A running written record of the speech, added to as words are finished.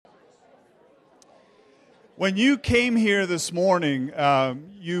When you came here this morning,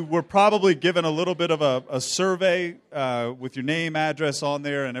 you were probably given a little bit of a survey with your name, address on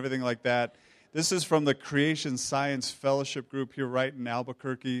there, and everything like that. This is from the Creation Science Fellowship Group here right in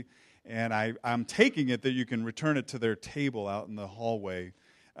Albuquerque, and I'm taking it that you can return it to their table out in the hallway.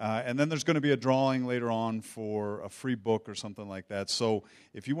 And then there's going to be a drawing later on for a free book or something like that. So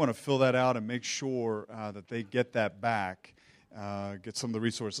if you want to fill that out and make sure that they get that back, get some of the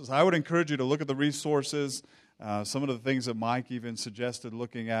resources. I would encourage you to look at the resources. Some of the things that Mike even suggested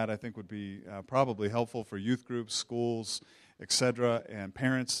looking at, I think would be probably helpful for youth groups, schools, etc., and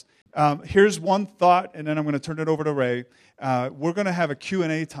parents. Here's one thought, and then I'm going to turn it over to Ray. We're going to have a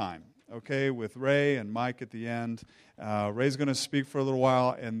Q&A time, okay, with Ray and Mike at the end. Ray's going to speak for a little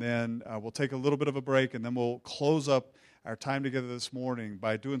while, and then we'll take a little bit of a break, and then we'll close up our time together this morning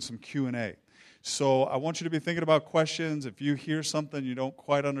by doing some Q&A. So I want you to be thinking about questions. If you hear something you don't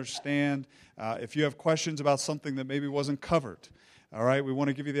quite understand, if you have questions about something that maybe wasn't covered, all right, we want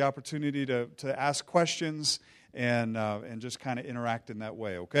to give you the opportunity to ask questions and just kind of interact in that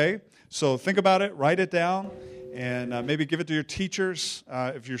way, okay? So think about it, write it down, and maybe give it to your teachers,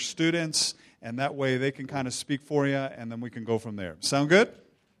 if you're students, and that way they can kind of speak for you, and then we can go from there. Sound good?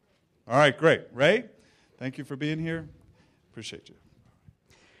 All right, great. Ray, thank you for being here. Appreciate you.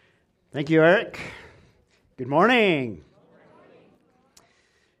 Thank you, Eric. Good morning.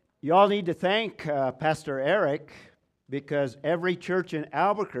 You all need to thank Pastor Eric because every church in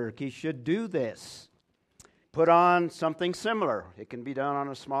Albuquerque should do this. Put on something similar. It can be done on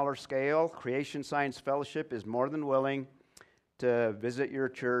a smaller scale. Creation Science Fellowship is more than willing to visit your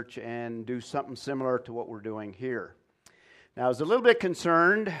church and do something similar to what we're doing here. Now, I was a little bit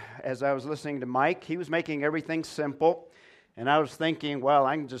concerned as I was listening to Mike. He was making everything simple. And I was thinking, well,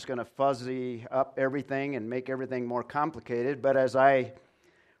 I'm just going to fuzzy up everything and make everything more complicated. But as I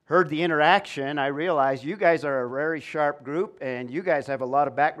heard the interaction, I realized you guys are a very sharp group, and you guys have a lot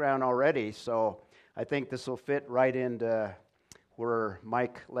of background already. So I think this will fit right into where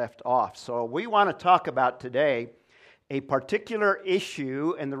Mike left off. So we want to talk about today a particular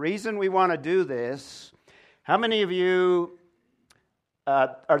issue. And the reason we want to do this, how many of you,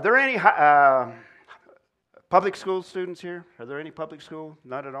 are there any public school students here? Are there any public school?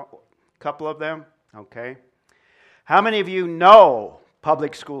 Not at all? A couple of them? Okay. How many of you know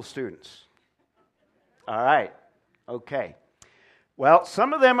public school students? All right. Okay. Well,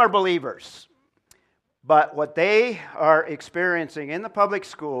 some of them are believers. But what they are experiencing in the public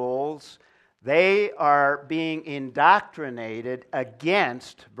schools, they are being indoctrinated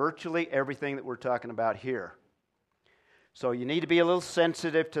against virtually everything that we're talking about here. So you need to be a little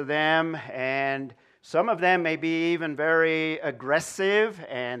sensitive to them, and some of them may be even very aggressive,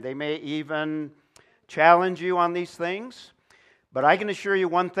 and they may even challenge you on these things. But I can assure you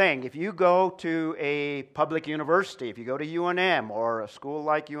one thing. If you go to a public university, if you go to UNM or a school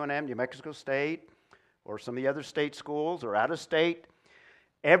like UNM, New Mexico State, or some of the other state schools or out of state,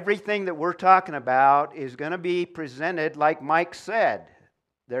 everything that we're talking about is going to be presented like Mike said.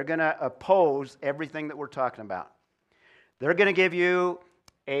 They're going to oppose everything that we're talking about. They're going to give you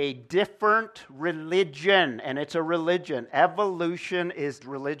a different religion, and it's a religion. Evolution is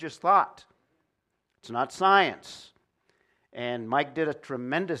religious thought. It's not science. And Mike did a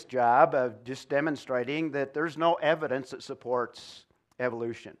tremendous job of just demonstrating that there's no evidence that supports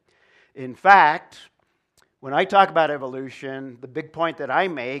evolution. In fact, when I talk about evolution, the big point that I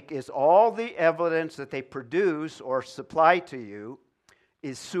make is all the evidence that they produce or supply to you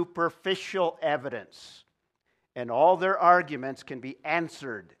is superficial evidence. And all their arguments can be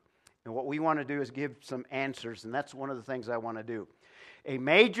answered. And what we want to do is give some answers, and that's one of the things I want to do. A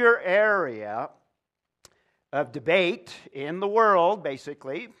major area of debate in the world,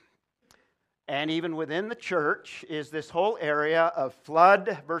 basically, and even within the church, is this whole area of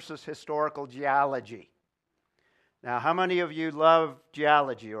flood versus historical geology. Now, how many of you love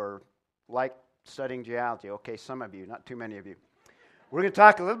geology or like studying geology? Okay, some of you, not too many of you. We're going to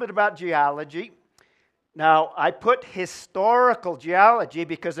talk a little bit about geology. Now, I put historical geology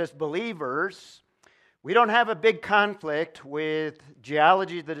because as believers, we don't have a big conflict with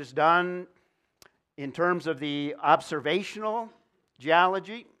geology that is done in terms of the observational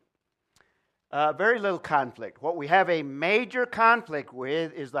geology. Very little conflict. What we have a major conflict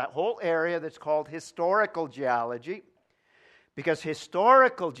with is that whole area that's called historical geology, because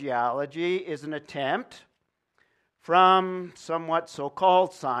historical geology is an attempt from somewhat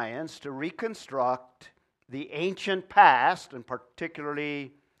so-called science to reconstruct the ancient past, and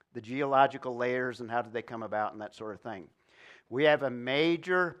particularly the geological layers and how did they come about and that sort of thing. We have a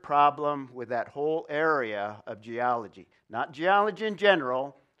major problem with that whole area of geology. Not geology in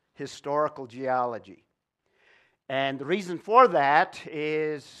general, historical geology. And the reason for that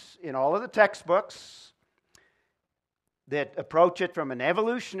is in all of the textbooks that approach it from an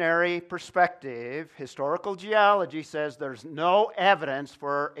evolutionary perspective, historical geology says there's no evidence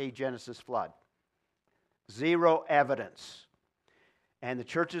for a Genesis flood. Zero evidence. And the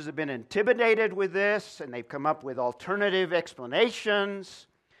churches have been intimidated with this, and they've come up with alternative explanations.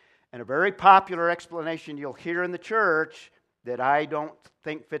 And a very popular explanation you'll hear in the church that I don't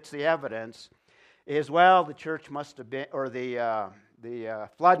think fits the evidence is, well, the church must have been, or the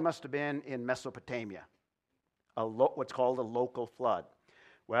flood must have been in Mesopotamia, what's called a local flood.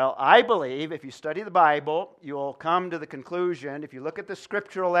 Well, I believe if you study the Bible, you'll come to the conclusion, if you look at the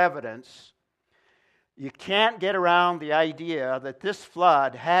scriptural evidence, you can't get around the idea that this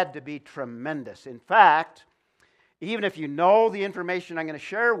flood had to be tremendous. In fact, even if you know the information I'm going to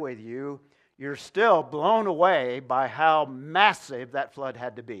share with you, you're still blown away by how massive that flood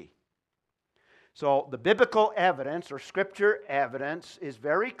had to be. So the biblical evidence or scripture evidence is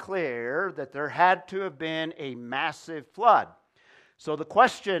very clear that there had to have been a massive flood. So the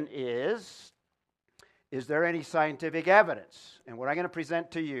question is there any scientific evidence? And what I'm going to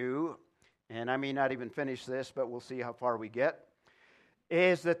present to you, and I may not even finish this, but we'll see how far we get,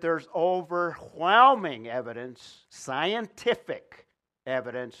 is that there's overwhelming evidence, scientific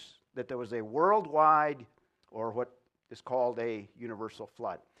evidence, that there was a worldwide, or what is called a universal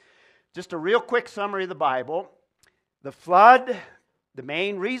flood. Just a real quick summary of the Bible. The flood, the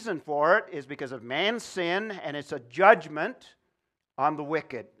main reason for it is because of man's sin, and it's a judgment on the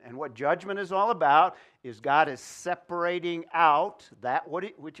wicked. And what judgment is all about is God is separating out that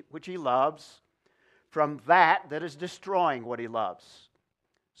which He loves from that is destroying what He loves.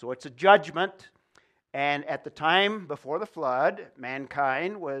 So it's a judgment, and at the time before the flood,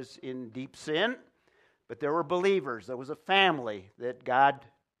 mankind was in deep sin, but there were believers. There was a family that God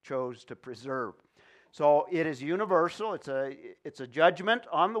chose to preserve. So it is universal. It's a judgment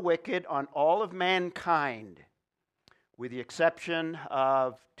on the wicked, on all of mankind, with the exception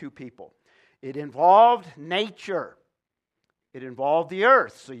of two people. It involved nature. It involved the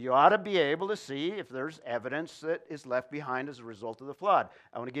earth. So you ought to be able to see if there's evidence that is left behind as a result of the flood.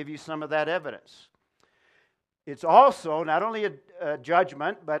 I want to give you some of that evidence. It's also not only a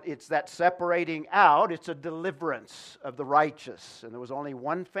judgment, but it's that separating out. It's a deliverance of the righteous. And there was only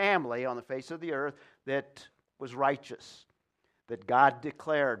one family on the face of the earth that was righteous, that God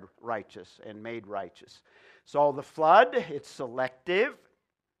declared righteous and made righteous. So the flood, it's selective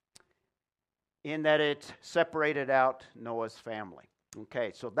in that it separated out Noah's family.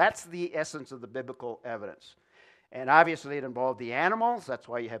 Okay, so that's the essence of the biblical evidence. And obviously it involved the animals. That's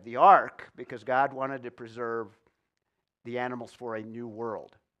why you have the ark, because God wanted to preserve the animals for a new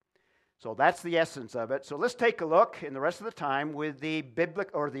world. So that's the essence of it. So let's take a look in the rest of the time with the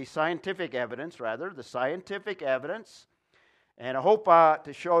scientific evidence, the scientific evidence. And I hope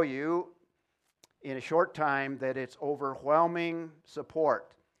to show you in a short time that it's overwhelming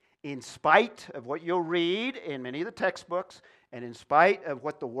support. In spite of what you'll read in many of the textbooks, and in spite of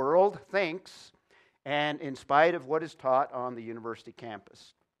what the world thinks, and in spite of what is taught on the university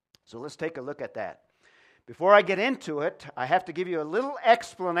campus. So let's take a look at that. Before I get into it, I have to give you a little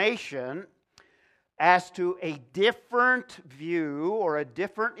explanation as to a different view or a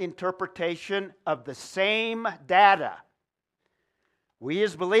different interpretation of the same data. We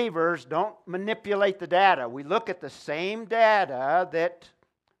as believers don't manipulate the data. We look at the same data that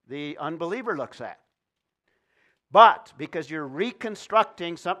the unbeliever looks at. But because you're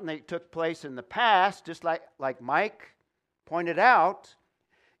reconstructing something that took place in the past, just like Mike pointed out,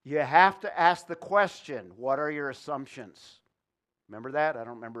 you have to ask the question, what are your assumptions? Remember that? I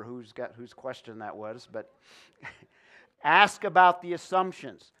don't remember whose question that was, but ask about the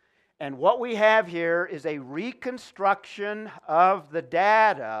assumptions. And what we have here is a reconstruction of the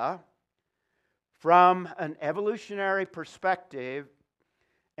data from an evolutionary perspective,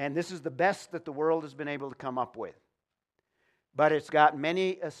 and this is the best that the world has been able to come up with. But it's got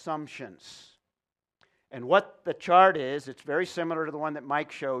many assumptions. And what the chart is, it's very similar to the one that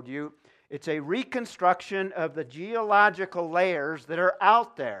Mike showed you. It's a reconstruction of the geological layers that are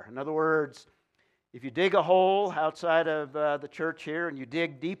out there. In other words, if you dig a hole outside of the church here and you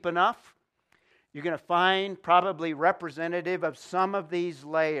dig deep enough, you're going to find probably representative of some of these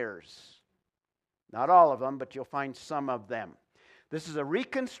layers. Not all of them, but you'll find some of them. This is a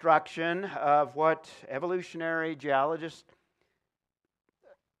reconstruction of what evolutionary geologists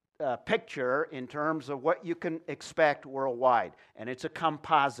picture in terms of what you can expect worldwide. And it's a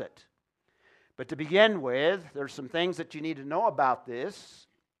composite. But to begin with, there's some things that you need to know about this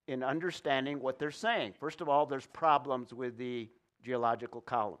in understanding what they're saying. First of all, there's problems with the geological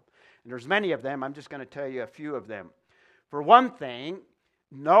column. And there's many of them. I'm just going to tell you a few of them. For one thing,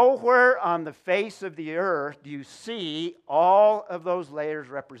 nowhere on the face of the earth do you see all of those layers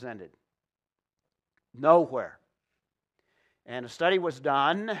represented. Nowhere. And a study was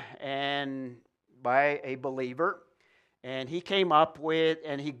done by a believer, and he came up with,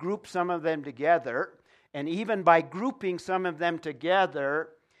 and he grouped some of them together, and even by grouping some of them together,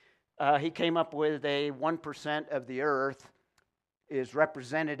 he came up with a 1% of the earth is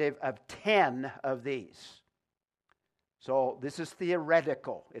representative of 10 of these. So this is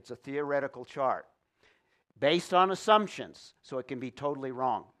theoretical. It's a theoretical chart based on assumptions, so it can be totally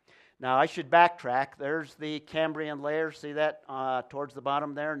wrong. Now, I should backtrack. There's the Cambrian layer. See that towards the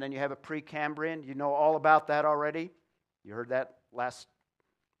bottom there? And then you have a Precambrian. You know all about that already. You heard that last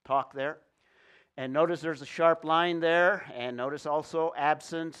talk there. And notice there's a sharp line there. And notice also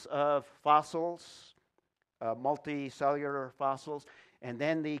absence of fossils, multicellular fossils. And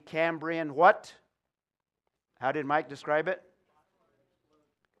then the Cambrian what? How did Mike describe it?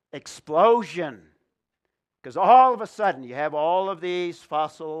 Explosion. Because all of a sudden you have all of these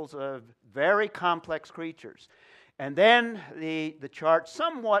fossils of very complex creatures. And then the chart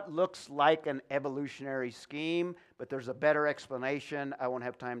somewhat looks like an evolutionary scheme, but there's a better explanation. I won't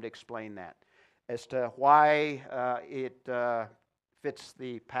have time to explain that as to why it fits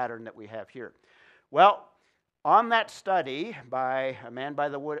the pattern that we have here. Well, on that study by a man by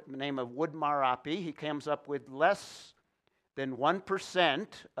the name of Woodmarapi, he comes up with less than 1%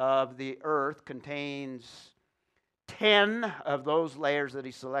 of the earth contains 10 of those layers that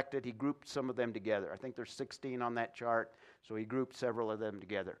he selected. He grouped some of them together. I think there's 16 on that chart, so he grouped several of them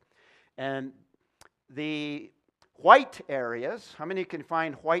together. And the white areas, how many can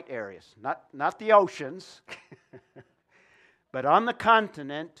find white areas? Not the oceans, but on the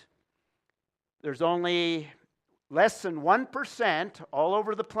continent, there's only less than 1% all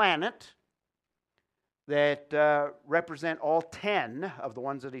over the planet that represent all 10 of the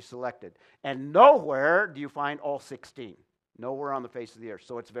ones that he selected. And nowhere do you find all 16. Nowhere on the face of the earth.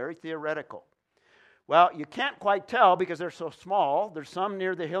 So it's very theoretical. Well, you can't quite tell because they're so small. There's some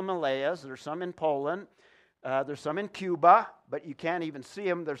near the Himalayas. There's some in Poland. There's some in Cuba, but you can't even see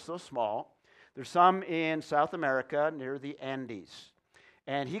them. They're so small. There's some in South America near the Andes.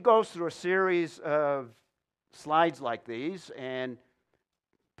 And he goes through a series of slides like these and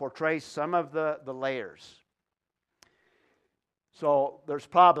portrays some of the layers. So there's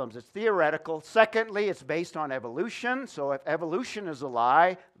problems. It's theoretical. Secondly, it's based on evolution. So if evolution is a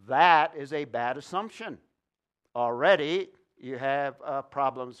lie, that is a bad assumption. Already, you have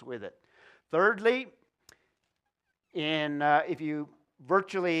problems with it. Thirdly, if you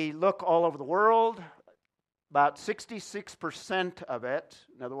virtually look all over the world, about 66% of it,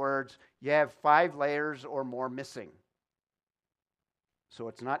 in other words, you have 5 layers or more missing. So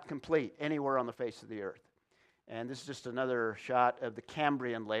it's not complete anywhere on the face of the earth. And this is just another shot of the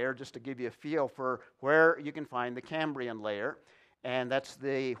Cambrian layer, just to give you a feel for where you can find the Cambrian layer. And that's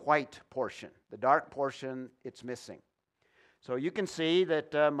the white portion. The dark portion, it's missing. So you can see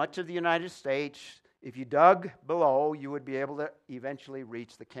that much of the United States, if you dug below, you would be able to eventually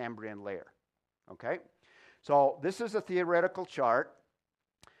reach the Cambrian layer. Okay? So this is a theoretical chart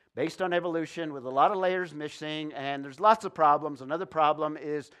based on evolution with a lot of layers missing, and there's lots of problems. Another problem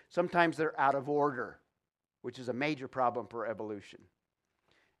is sometimes they're out of order, which is a major problem for evolution.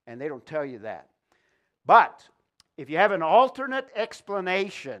 And they don't tell you that. But if you have an alternate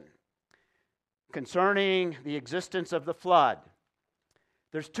explanation concerning the existence of the flood,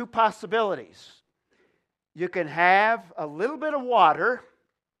 there's 2 possibilities. You can have a little bit of water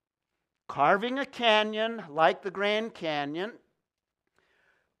carving a canyon like the Grand Canyon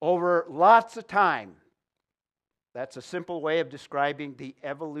over lots of time. That's a simple way of describing the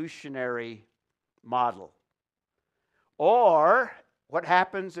evolutionary model. Or what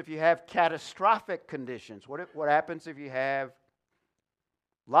happens if you have catastrophic conditions? What happens if you have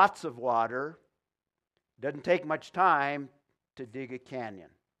lots of water? Doesn't take much time to dig a canyon.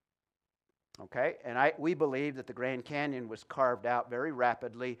 Okay? And we believe that the Grand Canyon was carved out very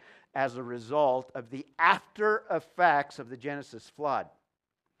rapidly as a result of the after effects of the Genesis flood.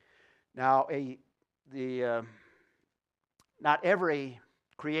 Now, not every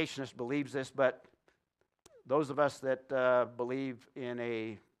creationist believes this, but those of us that believe in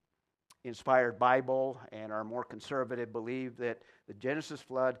a inspired Bible and are more conservative believe that the Genesis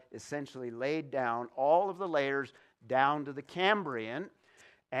flood essentially laid down all of the layers down to the Cambrian,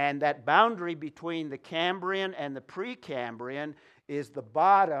 and that boundary between the Cambrian and the Precambrian is the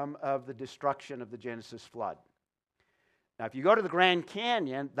bottom of the destruction of the Genesis flood. Now, if you go to the Grand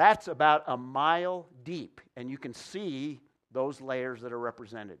Canyon, that's about a mile deep, and you can see those layers that are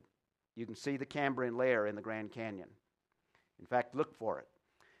represented. You can see the Cambrian layer in the Grand Canyon. In fact, look for it.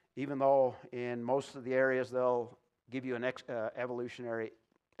 Even though in most of the areas they'll give you an evolutionary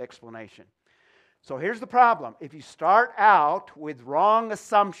explanation. So here's the problem. If you start out with wrong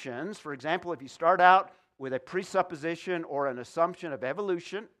assumptions, for example, if you start out with a presupposition or an assumption of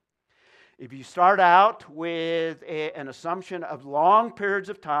evolution, if you start out with an assumption of long periods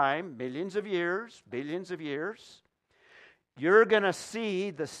of time, millions of years, billions of years, you're going to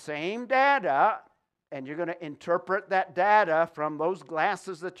see the same data, and you're going to interpret that data from those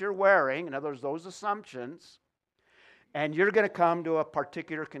glasses that you're wearing, in other words, those assumptions, and you're going to come to a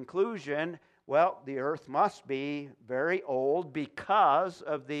particular conclusion. Well, the earth must be very old because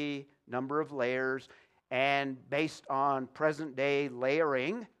of the number of layers, and based on present day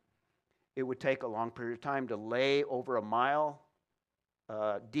layering, it would take a long period of time to lay over a mile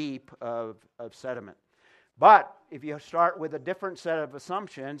deep of sediment. But if you start with a different set of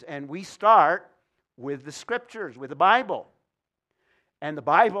assumptions, and we start with the Scriptures, with the Bible, and the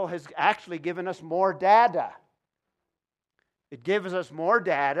Bible has actually given us more data. It gives us more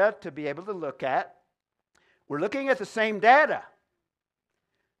data to be able to look at. We're looking at the same data,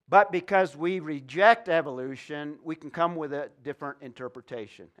 but because we reject evolution, we can come with a different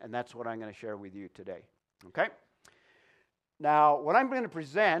interpretation, and that's what I'm going to share with you today. Okay? Now, what I'm going to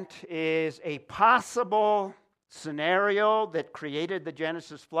present is a possible scenario that created the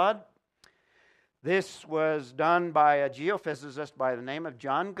Genesis flood. This was done by a geophysicist by the name of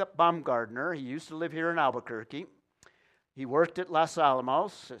John Baumgartner. He used to live here in Albuquerque. He worked at Los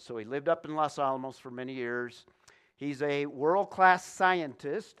Alamos, so he lived up in Los Alamos for many years. He's a world-class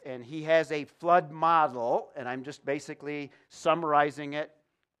scientist, and he has a flood model, and I'm just basically summarizing it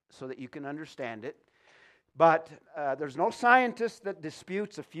so that you can understand it. But there's no scientist that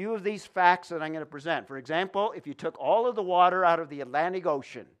disputes a few of these facts that I'm going to present. For example, if you took all of the water out of the Atlantic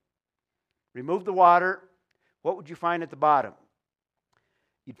Ocean, remove the water, what would you find at the bottom?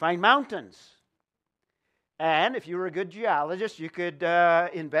 You'd find mountains. And if you were a good geologist, you could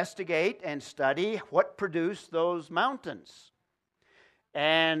investigate and study what produced those mountains.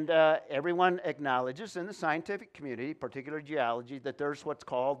 And everyone acknowledges in the scientific community, particularly geology, that there's what's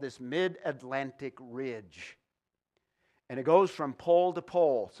called this mid-Atlantic ridge. And it goes from pole to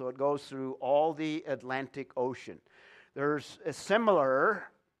pole, so it goes through all the Atlantic Ocean. There's a similar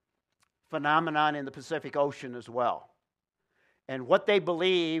phenomenon in the Pacific Ocean as well. And what they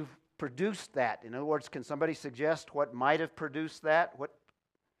believe produced that. In other words, can somebody suggest what might have produced that? What?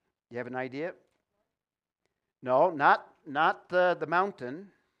 You have an idea? No, not the mountain.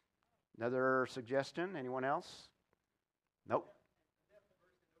 Another suggestion? Anyone else? Nope.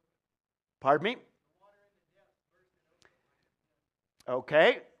 Pardon me?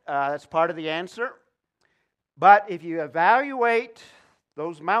 Okay, that's part of the answer. But if you evaluate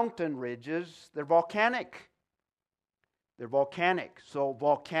those mountain ridges, they're volcanic. They're volcanic. So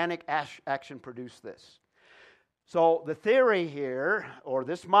volcanic action produced this. So the theory here, or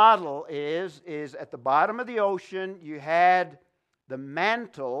this model, is at the bottom of the ocean, you had the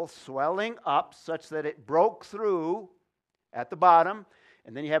mantle swelling up such that it broke through at the bottom,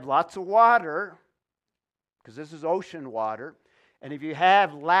 and then you have lots of water, because this is ocean water. And if you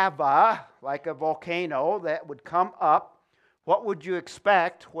have lava, like a volcano, that would come up, what would you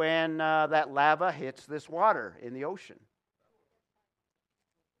expect when that lava hits this water in the ocean?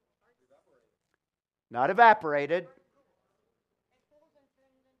 Not evaporated.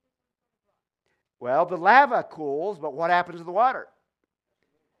 Well, the lava cools, but what happens to the water?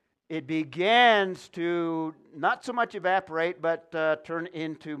 It begins to not so much evaporate, but turn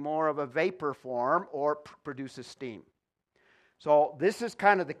into more of a vapor form or produces steam. So this is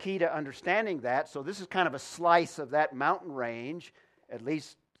kind of the key to understanding that. So this is kind of a slice of that mountain range, at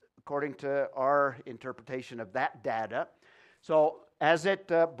least according to our interpretation of that data. So as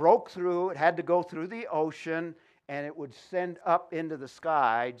it broke through, it had to go through the ocean, and it would send up into the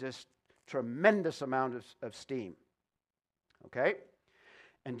sky just tremendous amount of steam. Okay?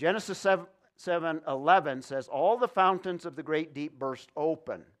 And Genesis 7:11 says, all the fountains of the great deep burst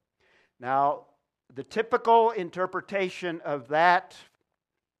open. Now, the typical interpretation of that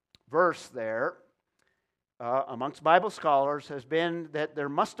verse there amongst Bible scholars has been that there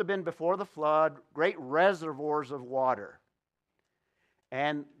must have been before the flood great reservoirs of water.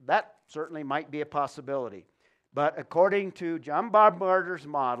 And that certainly might be a possibility. But according to John Baumgartner's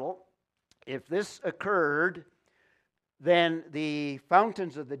model, if this occurred, then the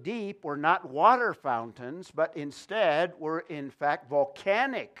fountains of the deep were not water fountains, but instead were in fact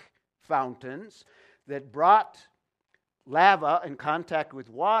volcanic fountains that brought lava in contact with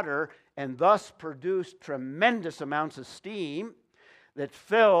water, and thus produced tremendous amounts of steam that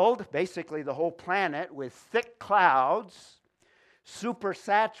filled basically the whole planet with thick clouds,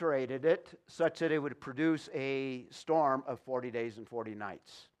 supersaturated it such that it would produce a storm of 40 days and 40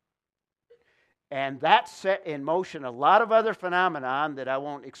 nights. And that set in motion a lot of other phenomenon that I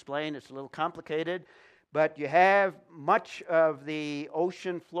won't explain. It's a little complicated. But you have much of the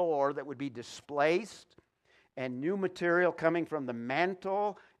ocean floor that would be displaced and new material coming from the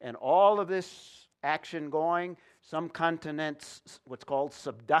mantle and all of this action going. Some continents, what's called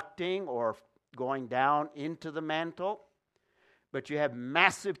subducting or going down into the mantle. But you have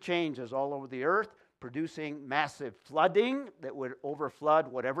massive changes all over the earth, producing massive flooding that would overflood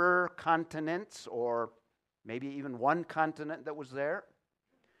whatever continents or maybe even one continent that was there.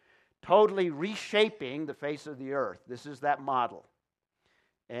 Totally reshaping the face of the earth. This is that model.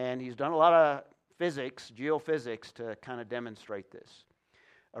 And he's done a lot of physics, geophysics, to kind of demonstrate this.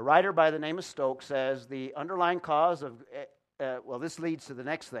 A writer by the name of Stokes says the underlying cause of, this leads to the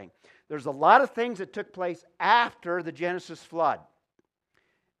next thing. There's a lot of things that took place after the Genesis flood.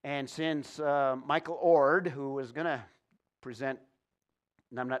 And since Michael Ord, who was going to present,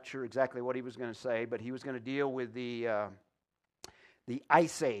 and I'm not sure exactly what he was going to say, but he was going to deal with the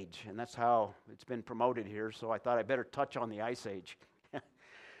Ice Age, and that's how it's been promoted here, so I thought I better touch on the Ice Age.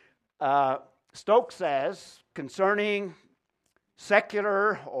 Stokes says, concerning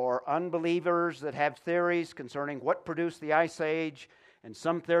secular or unbelievers that have theories concerning what produced the Ice Age, and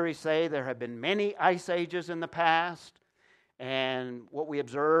some theories say there have been many Ice Ages in the past, and what we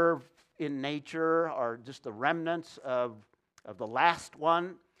observe in nature are just the remnants of the last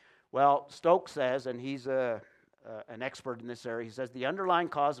one. Well, Stokes says, and he's an expert in this area, he says the underlying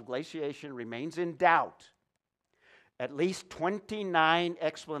cause of glaciation remains in doubt. At least 29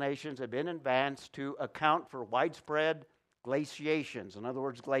 explanations have been advanced to account for widespread glaciations, in other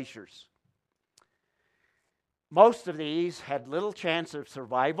words, glaciers. Most of these had little chance of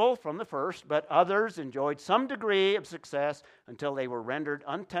survival from the first, but others enjoyed some degree of success until they were rendered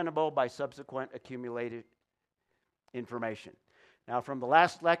untenable by subsequent accumulated information. Now, from the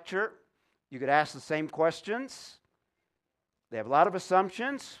last lecture, you could ask the same questions. They have a lot of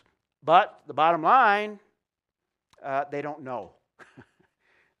assumptions, but the bottom line, they don't know.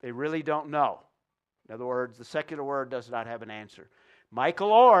 They really don't know. In other words, the secular word does not have an answer.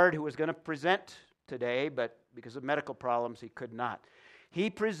 Michael Ord, who was going to present today, but because of medical problems, he could not. He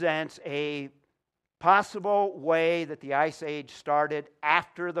presents a possible way that the Ice Age started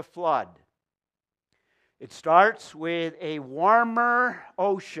after the flood. It starts with a warmer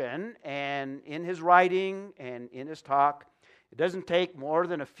ocean, and in his writing and in his talk, it doesn't take more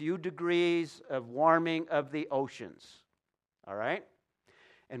than a few degrees of warming of the oceans. All right?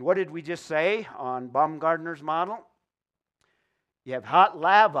 And what did we just say on Baumgartner's model? You have hot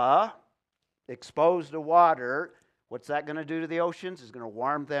lava exposed to water. What's that going to do to the oceans? It's going to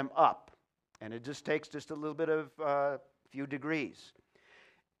warm them up. And it just takes just a little bit of few degrees.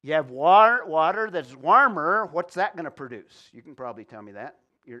 You have water that's warmer. What's that going to produce? You can probably tell me that.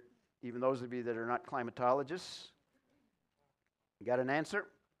 Even those of you that are not climatologists. You got an answer?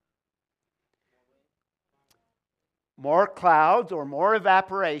 More clouds or more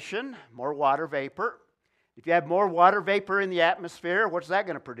evaporation, more water vapor. If you have more water vapor in the atmosphere, what's that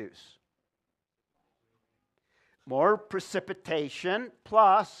going to produce? More precipitation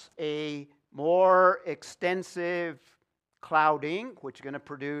plus a more extensive clouding, which is going to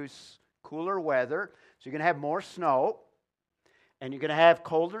produce cooler weather. So you're going to have more snow, and you're going to have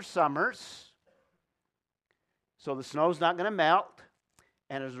colder summers. So the snow's not going to melt.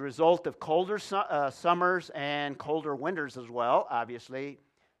 And as a result of colder summers and colder winters as well, obviously,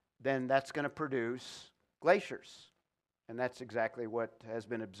 then that's going to produce glaciers. And that's exactly what has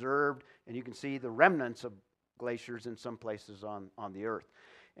been observed. And you can see the remnants of glaciers in some places on the earth.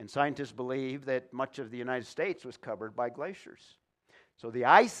 And scientists believe that much of the United States was covered by glaciers. So the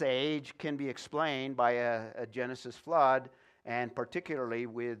Ice Age can be explained by a Genesis flood, and particularly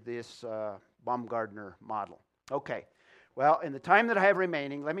with this Baumgartner model. Okay, well, in the time that I have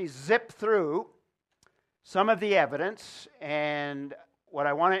remaining, let me zip through some of the evidence, and what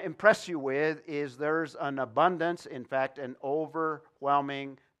I want to impress you with is there's an abundance, in fact, an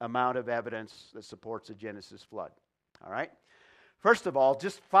overwhelming amount of evidence that supports a Genesis flood. All right? First of all,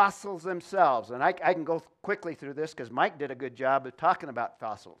 just fossils themselves, and I can go quickly through this because Mike did a good job of talking about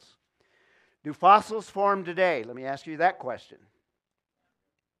fossils. Do fossils form today? Let me ask you that question.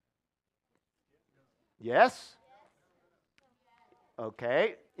 Yes?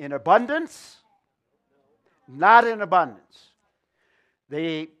 Okay. In abundance? Not in abundance.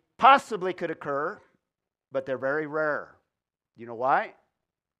 They possibly could occur, but they're very rare. You know why?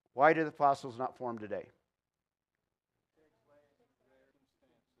 Why do the fossils not form today?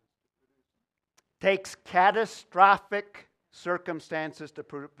 Takes catastrophic circumstances to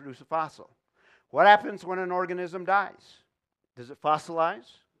produce a fossil. What happens when an organism dies? Does it fossilize?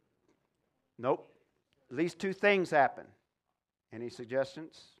 Nope. At least two things happen. Any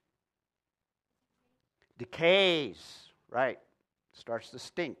suggestions? Decays, right. Starts to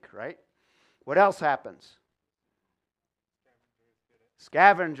stink, right? What else happens?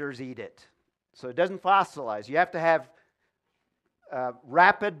 Scavengers eat it. So it doesn't fossilize. You have to have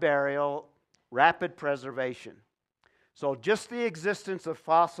rapid burial, rapid preservation. So just the existence of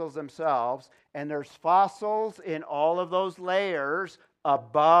fossils themselves, and there's fossils in all of those layers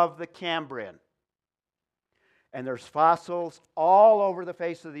above the Cambrian. And there's fossils all over the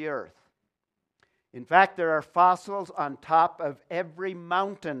face of the earth. In fact, there are fossils on top of every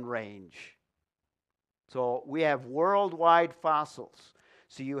mountain range. So we have worldwide fossils.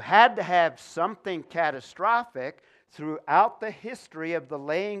 So you had to have something catastrophic throughout the history of the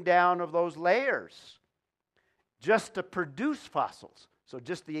laying down of those layers just to produce fossils. So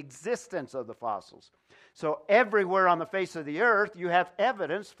just the existence of the fossils. So everywhere on the face of the earth, you have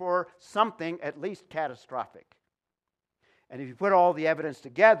evidence for something at least catastrophic. And if you put all the evidence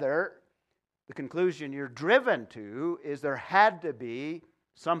together, the conclusion you're driven to is there had to be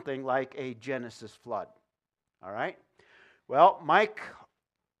something like a Genesis flood. All right? Well, Mike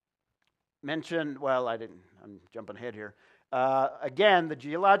mentioned, I'm jumping ahead here. Again, the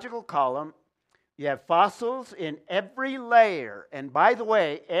geological column, you have fossils in every layer. And by the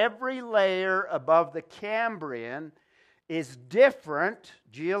way, every layer above the Cambrian is different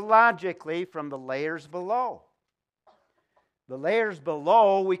geologically from the layers below. The layers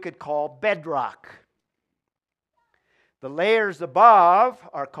below we could call bedrock. The layers above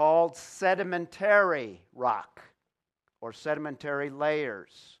are called sedimentary rock or sedimentary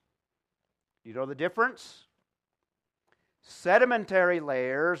layers. You know the difference? Sedimentary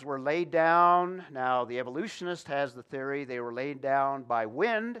layers were laid down. Now, the evolutionist has the theory they were laid down by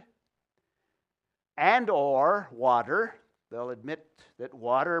wind and or water. They'll admit that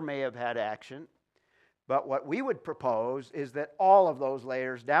water may have had action. But what we would propose is that all of those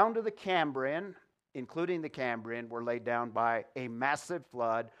layers down to the Cambrian, including the Cambrian, were laid down by a massive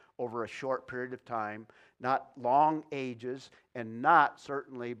flood over a short period of time, not long ages, and not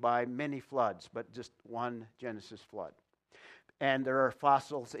certainly by many floods, but just one Genesis flood. And there are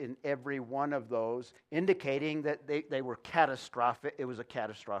fossils in every one of those indicating that they were catastrophic. It was a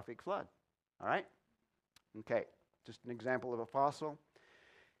catastrophic flood. All right? Okay, just an example of a fossil.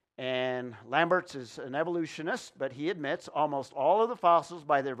 And Lamberts is an evolutionist, but he admits almost all of the fossils,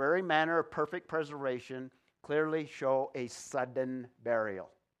 by their very manner of perfect preservation, clearly show a sudden burial.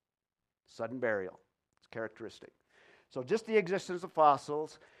 Sudden burial. It's characteristic. So just the existence of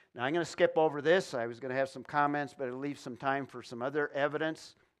fossils. Now I'm going to skip over this. I was going to have some comments, but it'll leave some time for some other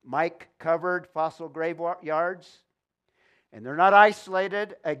evidence. Mike covered fossil graveyards, and they're not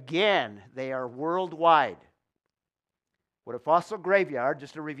isolated. Again, they are worldwide. What a fossil graveyard,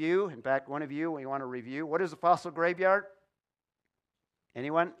 just a review. In fact, one of you, we want to review. What is a fossil graveyard?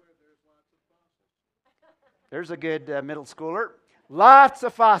 Anyone? There's a good middle schooler. Lots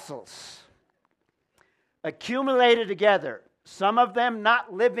of fossils accumulated together. Some of them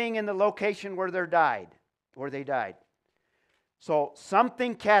not living in the location where they died. So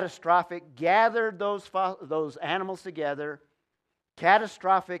something catastrophic gathered those animals together,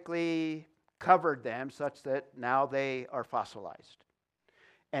 catastrophically covered them such that now they are fossilized.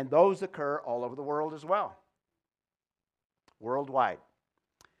 And those occur all over the world as well. Worldwide.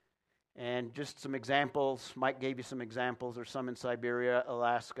 And just some examples. Mike gave you some examples. There's some in Siberia,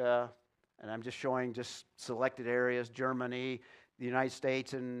 Alaska, and I'm just showing just selected areas. Germany, the United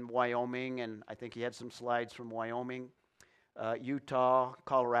States, and Wyoming, and I think he had some slides from Wyoming. Utah,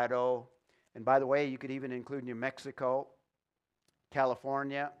 Colorado, and by the way, you could even include New Mexico,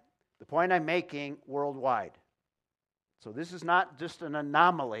 California. The point I'm making, worldwide. So this is not just an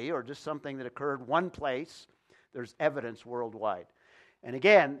anomaly or just something that occurred one place. There's evidence worldwide. And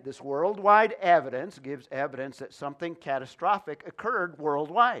again, this worldwide evidence gives evidence that something catastrophic occurred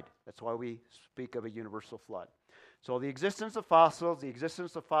worldwide. That's why we speak of a universal flood. So the existence of fossils, the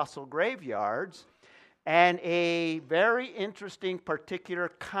existence of fossil graveyards, and a very interesting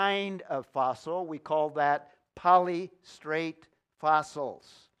particular kind of fossil, we call that polystrate fossils.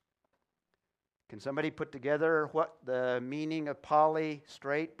 Can somebody put together what the meaning of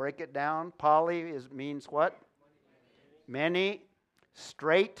polystrate? Break it down. Poly means what? Many.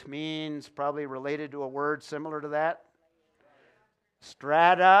 Straight means probably related to a word similar to that.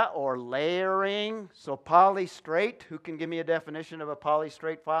 Strata or layering. So polystrate, who can give me a definition of a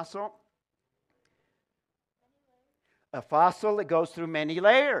polystrate fossil? A fossil that goes through many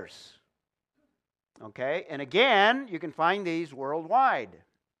layers. Okay, and again, you can find these worldwide.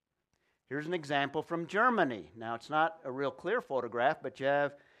 Here's an example from Germany. Now, it's not a real clear photograph, but you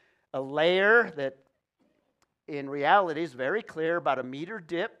have a layer that in reality is very clear, about a meter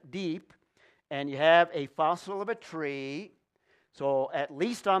deep, and you have a fossil of a tree. So at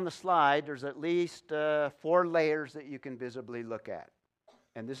least on the slide, there's at least 4 layers that you can visibly look at.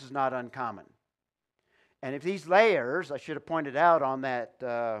 And this is not uncommon. And if these layers, I should have pointed out on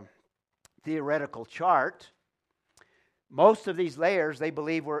that theoretical chart, most of these layers, they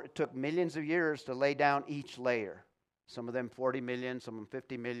believe it took millions of years to lay down each layer. Some of them 40 million, some of them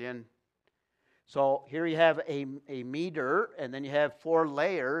 50 million. So here you have a meter, and then you have 4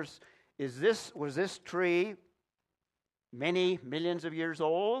 layers. Was this tree many millions of years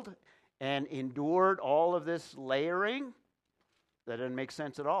old and endured all of this layering? That doesn't make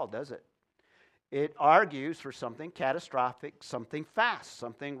sense at all, does it? It argues for something catastrophic, something fast,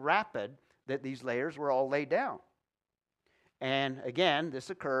 something rapid, that these layers were all laid down. And again, this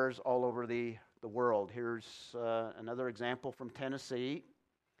occurs all over the world. Here's another example from Tennessee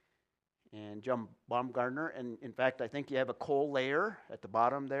and John Baumgartner. And in fact, I think you have a coal layer at the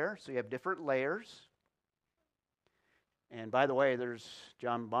bottom there. So you have different layers. And by the way, there's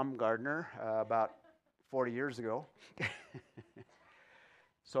John Baumgartner about 40 years ago.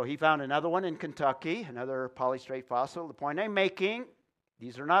 So he found another one in Kentucky, another polystrate fossil. The point I'm making,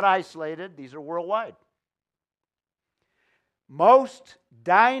 these are not isolated, these are worldwide. Most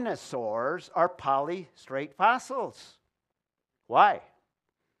dinosaurs are polystrate fossils. Why?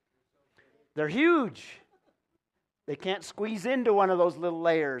 They're huge. They can't squeeze into one of those little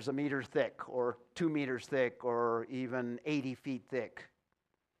layers a meter thick or 2 meters thick or even 80 feet thick.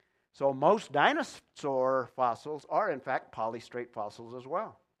 So most dinosaur fossils are in fact polystrate fossils as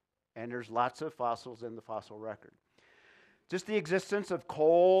well. And there's lots of fossils in the fossil record. Just the existence of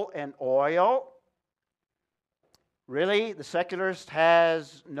coal and oil. Really, the secularist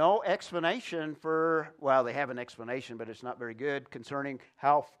has no explanation for, well, they have an explanation, but it's not very good, concerning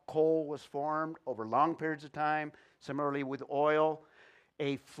how coal was formed over long periods of time. Similarly with oil,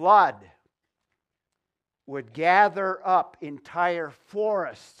 a flood would gather up entire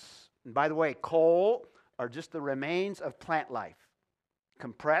forests. And by the way, coal are just the remains of plant life,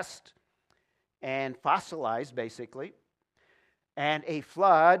 compressed and fossilized, basically. And a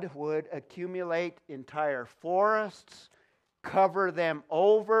flood would accumulate entire forests, cover them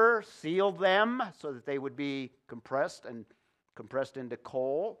over, seal them so that they would be compressed into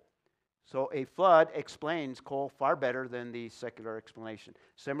coal. So a flood explains coal far better than the secular explanation.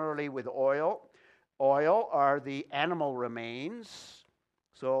 Similarly with oil. Oil are the animal remains.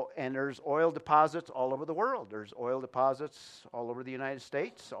 And there's oil deposits all over the world. There's oil deposits all over the United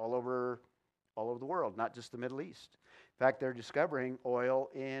States, all over the world, not just the Middle East. In fact, they're discovering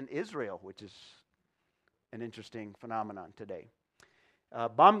oil in Israel, which is an interesting phenomenon today.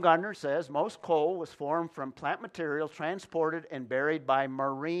 Baumgartner says most coal was formed from plant material transported and buried by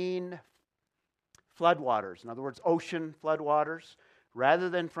marine floodwaters. In other words, ocean floodwaters, rather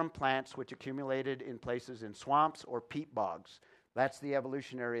than from plants which accumulated in places in swamps or peat bogs. That's the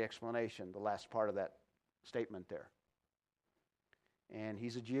evolutionary explanation, the last part of that statement there. And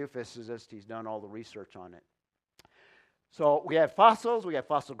he's a geophysicist. He's done all the research on it. So we have fossils, we have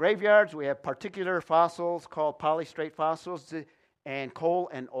fossil graveyards, we have particular fossils called polystrate fossils, and coal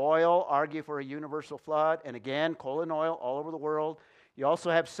and oil argue for a universal flood. And again, coal and oil all over the world. You also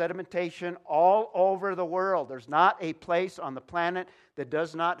have sedimentation all over the world. There's not a place on the planet that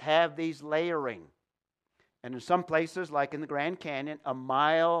does not have these layering. And in some places, like in the Grand Canyon, a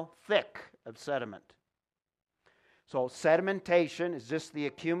mile thick of sediment. So sedimentation is just the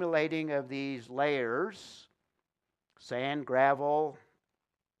accumulating of these layers, sand, gravel,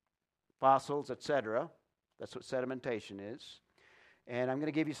 fossils, etc. That's what sedimentation is. And I'm going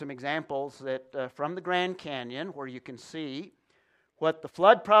to give you some examples that from the Grand Canyon where you can see what the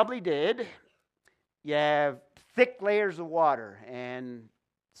flood probably did. You have thick layers of water, and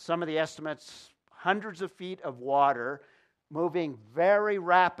some of the estimates, hundreds of feet of water moving very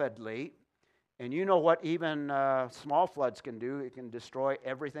rapidly. And you know what even small floods can do. It can destroy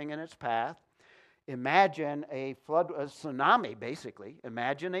everything in its path. Imagine a flood, a tsunami basically.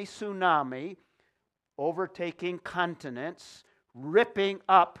 Imagine a tsunami overtaking continents, ripping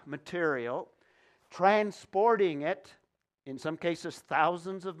up material, transporting it, in some cases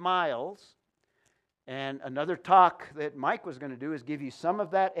thousands of miles. And another talk that Mike was going to do is give you some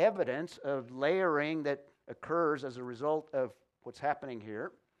of that evidence of layering that occurs as a result of what's happening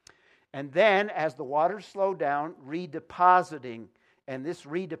here. And then, as the waters slow down, redepositing. And this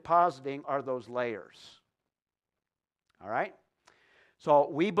redepositing are those layers. All right? So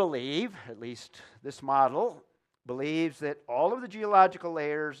we believe, at least this model, believes that all of the geological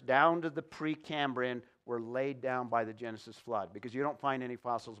layers down to the Precambrian were laid down by the Genesis flood, because you don't find any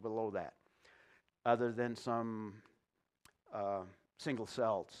fossils below that, other than some single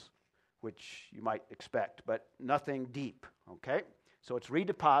cells, which you might expect, but nothing deep, okay? So it's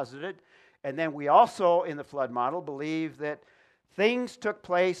redeposited. And then we also, in the flood model, believe that things took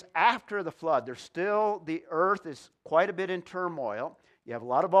place after the flood. There's still, the earth is quite a bit in turmoil. You have a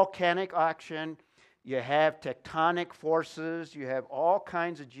lot of volcanic action. You have tectonic forces. You have all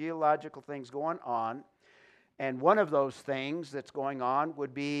kinds of geological things going on. And one of those things that's going on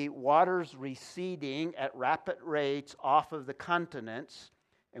would be waters receding at rapid rates off of the continents.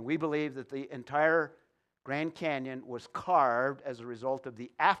 And we believe that the entire Grand Canyon was carved as a result of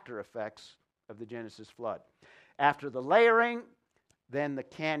the after effects of the Genesis flood. After the layering, then the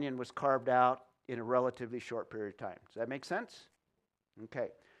canyon was carved out in a relatively short period of time. Does that make sense? Okay.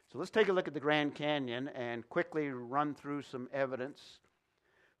 So let's take a look at the Grand Canyon and quickly run through some evidence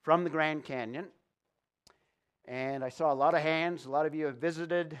from the Grand Canyon. And I saw a lot of hands. A lot of you have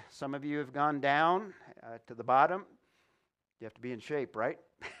visited. Some of you have gone down to the bottom. You have to be in shape, right?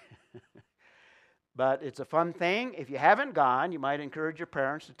 But it's a fun thing. If you haven't gone, you might encourage your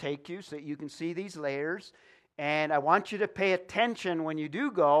parents to take you so that you can see these layers. And I want you to pay attention when you do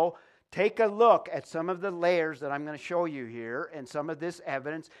go. Take a look at some of the layers that I'm going to show you here and some of this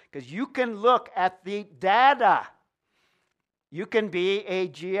evidence, because you can look at the data. You can be a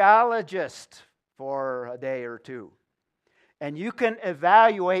geologist for a day or two, and you can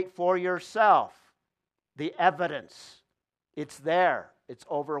evaluate for yourself the evidence. It's there. It's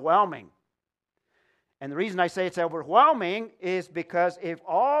overwhelming. And the reason I say it's overwhelming is because if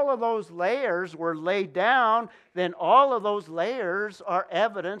all of those layers were laid down, then all of those layers are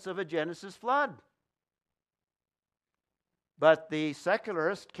evidence of a Genesis flood. But the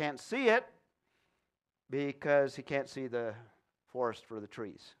secularist can't see it because he can't see the forest for the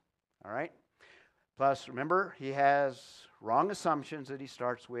trees. All right? Plus, remember, he has wrong assumptions that he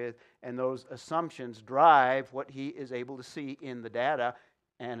starts with, and those assumptions drive what he is able to see in the data,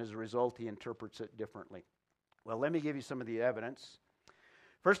 and as a result, he interprets it differently. Well, let me give you some of the evidence.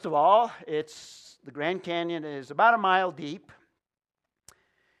 First of all, the Grand Canyon is about a mile deep,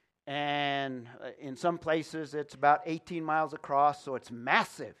 and in some places it's about 18 miles across, so it's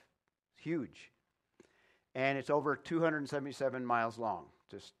massive. It's huge. And it's over 277 miles long.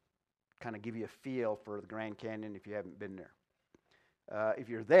 Just kind of give you a feel for the Grand Canyon if you haven't been there. If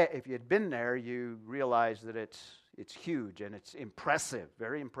you had been there, you realize that it's huge and it's impressive,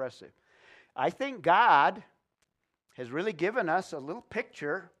 very impressive. I think God has really given us a little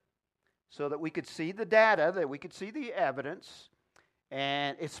picture so that we could see the data, that we could see the evidence,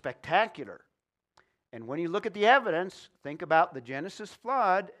 and it's spectacular. And when you look at the evidence, think about the Genesis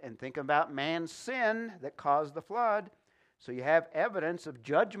flood and think about man's sin that caused the flood. So you have evidence of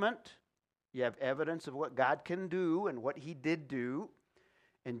judgment. You have evidence of what God can do and what he did do.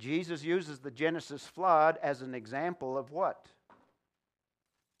 And Jesus uses the Genesis flood as an example of what?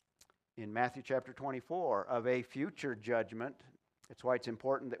 In Matthew chapter 24, of a future judgment. That's why it's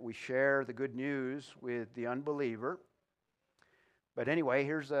important that we share the good news with the unbeliever. But anyway,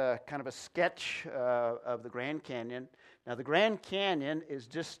 here's a kind of a sketch of the Grand Canyon. Now, the Grand Canyon is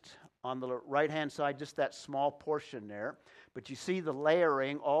just on the right-hand side, just that small portion there. But you see the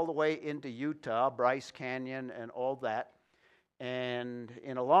layering all the way into Utah, Bryce Canyon and all that. And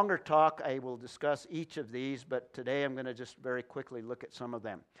in a longer talk, I will discuss each of these, but today I'm going to just very quickly look at some of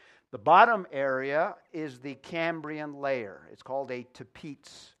them. The bottom area is the Cambrian layer. It's called a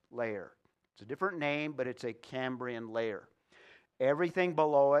Tapeats layer. It's a different name, but it's a Cambrian layer. Everything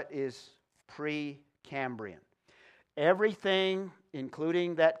below it is Precambrian. Everything,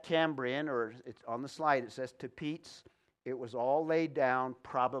 including that Cambrian, or it's on the slide, it says Tapeats, it was all laid down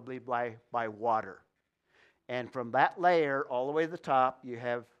probably by water. And from that layer all the way to the top, you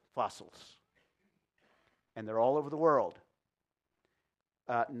have fossils. And they're all over the world.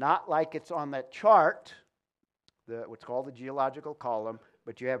 Not like it's on that chart, what's called the geological column,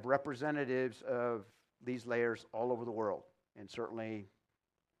 but you have representatives of these layers all over the world. And certainly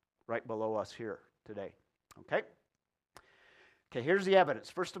right below us here today. Okay, here's the evidence.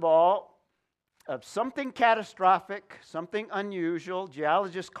 First of all, of something catastrophic, something unusual,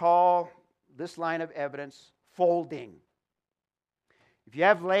 geologists call this line of evidence folding. If you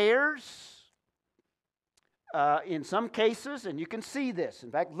have layers, in some cases, and you can see this,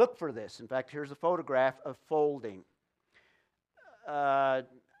 in fact, look for this. In fact, here's a photograph of folding. I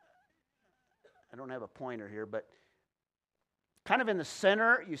don't have a pointer here, but kind of in the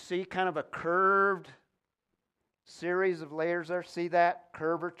center, you see kind of a curved series of layers there. See that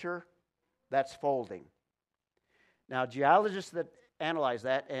curvature? That's folding. Now, geologists that analyze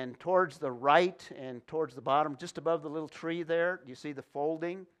that, and towards the right and towards the bottom, just above the little tree there, you see the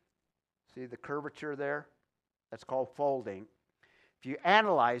folding? See the curvature there? That's called folding. If you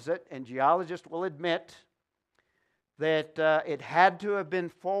analyze it, and geologists will admit that it had to have been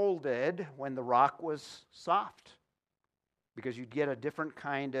folded when the rock was soft, because you'd get a different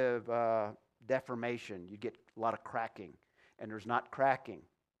kind of deformation. You'd get a lot of cracking, and there's not cracking.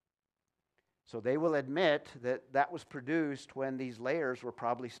 So they will admit that that was produced when these layers were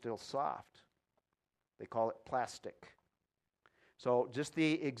probably still soft. They call it plastic. So just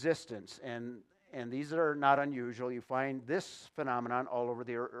the existence, and these are not unusual. You find this phenomenon all over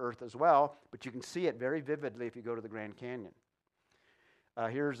the earth as well, but you can see it very vividly if you go to the Grand Canyon.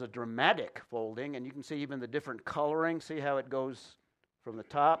 Here's a dramatic folding, and you can see even the different coloring. See how it goes from the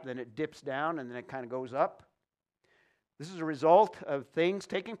top, then it dips down, and then it kind of goes up. This is a result of things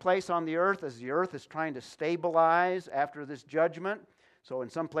taking place on the earth as the earth is trying to stabilize after this judgment. So in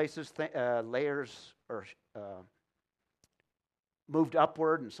some places, layers are moved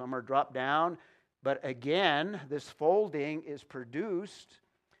upward and some are dropped down. But again, this folding is produced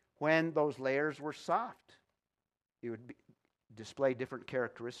when those layers were soft. It would display different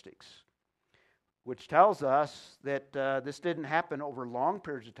characteristics, which tells us that this didn't happen over long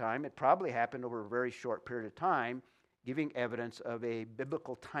periods of time. It probably happened over a very short period of time, giving evidence of a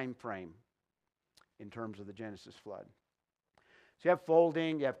biblical time frame in terms of the Genesis flood. So you have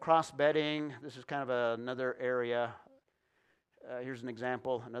folding, you have cross-bedding. This is kind of another area. Here's an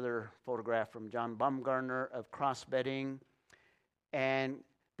example, another photograph from John Baumgartner of cross-bedding. And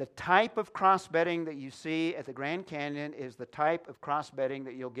the type of cross-bedding that you see at the Grand Canyon is the type of cross-bedding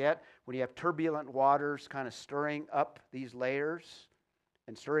that you'll get when you have turbulent waters kind of stirring up these layers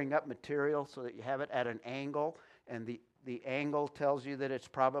and stirring up material so that you have it at an angle. And the angle tells you that it's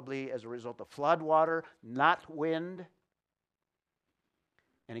probably as a result of flood water, not wind.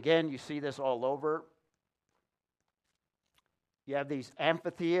 And again, you see this all over. You have these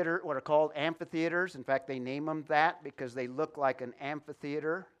what are called amphitheaters. In fact, they name them that because they look like an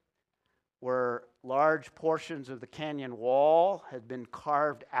amphitheater where large portions of the canyon wall had been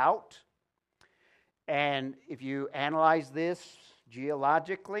carved out. And if you analyze this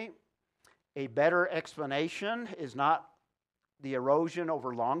geologically, a better explanation is not the erosion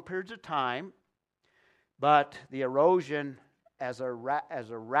over long periods of time, but the erosion as a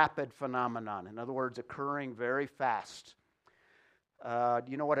rapid phenomenon. In other words, occurring very fast. Do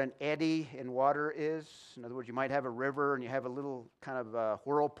you know what an eddy in water is? In other words, you might have a river and you have a little kind of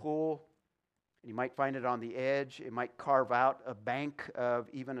whirlpool, and you might find it on the edge. It might carve out a bank of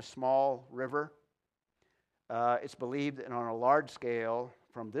even a small river. It's believed that on a large scale,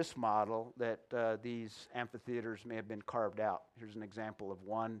 from this model, that these amphitheaters may have been carved out. Here's an example of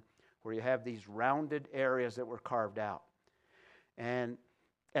one where you have these rounded areas that were carved out. And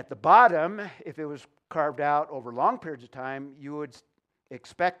at the bottom, if it was carved out over long periods of time, you would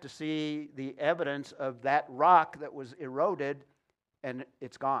expect to see the evidence of that rock that was eroded, and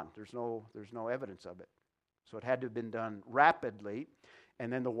it's gone. There's no evidence of it. So it had to have been done rapidly.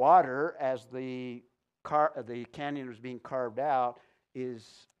 And then the water, as the canyon was being carved out,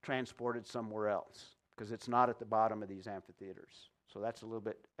 is transported somewhere else because it's not at the bottom of these amphitheaters. So that's a little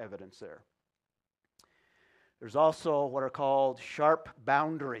bit evidence there. There's also what are called sharp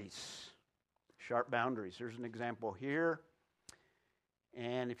boundaries. Sharp boundaries. Here's an example here.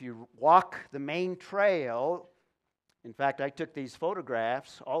 And if you walk the main trail, in fact, I took these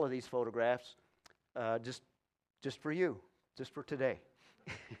photographs, all of these photographs, just for you, just for today.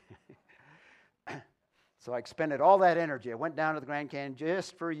 So I expended all that energy. I went down to the Grand Canyon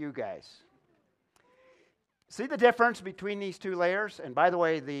just for you guys. See the difference between these two layers? And by the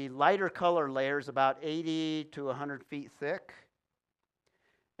way, the lighter color layer is about 80 to 100 feet thick.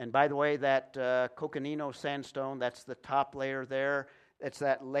 And by the way, that Coconino sandstone, that's the top layer there. It's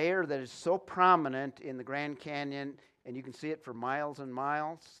that layer that is so prominent in the Grand Canyon, and you can see it for miles and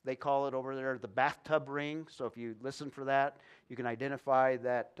miles. They call it over there the bathtub ring. So if you listen for that, you can identify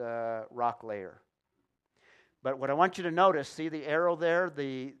that rock layer. But what I want you to notice, see the arrow there,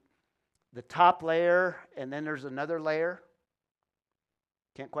 the top layer, and then there's another layer.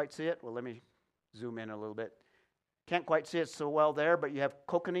 Can't quite see it? Well, let me zoom in a little bit. Can't quite see it so well there, but you have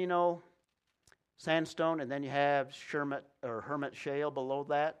Coconino sandstone, and then you have Hermit shale below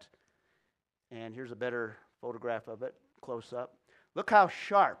that. And here's a better photograph of it, close up. Look how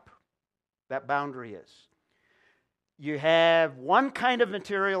sharp that boundary is. you have one kind of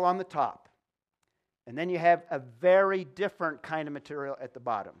material on the top, and then you have a very different kind of material at the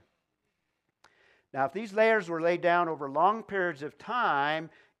bottom. Now, if these layers were laid down over long periods of time,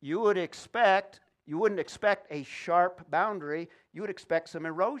 you wouldn't expect a sharp boundary. You would expect some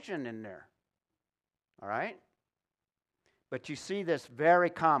erosion in there. All right? But you see this very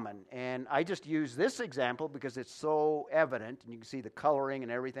common. And I just use this example because it's so evident. And you can see the coloring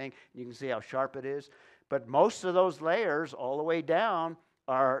and everything. You can see how sharp it is. But most of those layers all the way down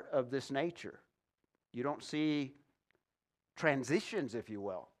are of this nature. You don't see transitions, if you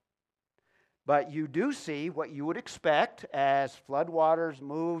will. But you do see what you would expect as floodwaters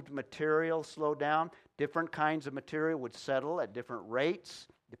moved, material slowed down. Different kinds of material would settle at different rates,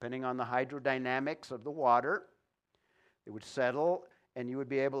 depending on the hydrodynamics of the water. It would settle, and you would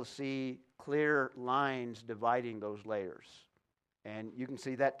be able to see clear lines dividing those layers. And you can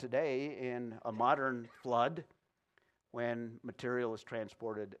see that today in a modern flood when material is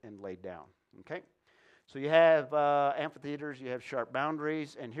transported and laid down. Okay? So you have amphitheaters, you have sharp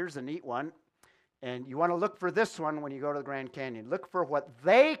boundaries, and here's a neat one. And you want to look for this one when you go to the Grand Canyon. Look for what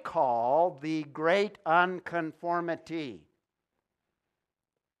they call the Great Unconformity.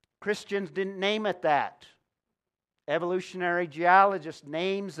 Christians didn't name it that. Evolutionary geologist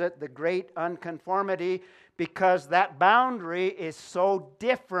names it the Great Unconformity because that boundary is so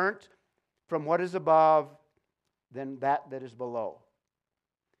different from what is above than that is below.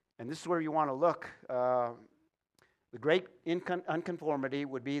 And this is where you want to look. The Great Unconformity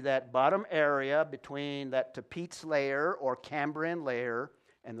would be that bottom area between that Tapeats layer or Cambrian layer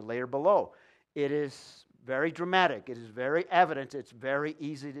and the layer below. It is very dramatic. It is very evident. It's very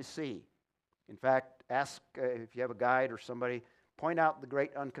easy to see. In fact, ask if you have a guide or somebody, point out the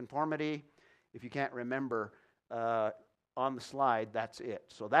Great Unconformity. If you can't remember, on the slide, that's it.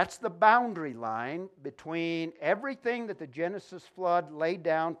 So that's the boundary line between everything that the Genesis flood laid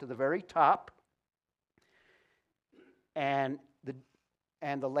down to the very top and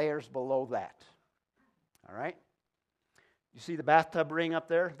the layers below that. All right? You see the bathtub ring up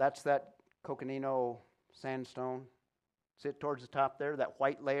there? That's that Coconino sandstone. Sit towards the top there, that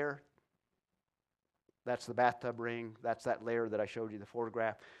white layer. That's the bathtub ring. That's that layer that I showed you the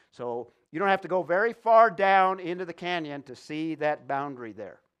photograph. So you don't have to go very far down into the canyon to see that boundary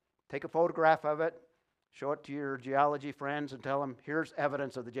there. Take a photograph of it, show it to your geology friends, and tell them, here's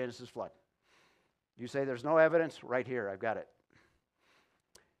evidence of the Genesis flood. You say there's no evidence? Right here, I've got it.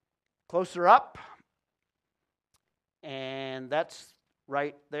 Closer up, and that's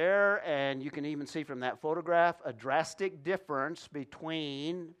right there, and you can even see from that photograph a drastic difference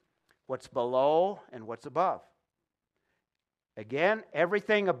between what's below and what's above. Again,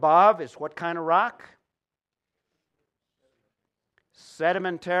 everything above is what kind of rock?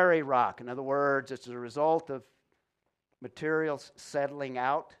 Sedimentary rock. In other words, it's a result of materials settling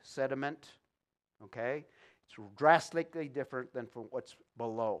out, sediment. Okay? It's drastically different than from what's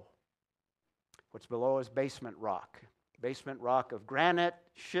below. What's below is basement rock. Basement rock of granite,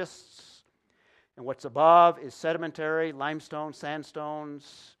 schists, and what's above is sedimentary, limestone,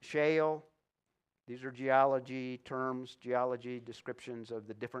 sandstones, shale. These are geology terms, geology descriptions of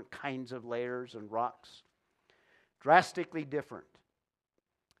the different kinds of layers and rocks. Drastically different.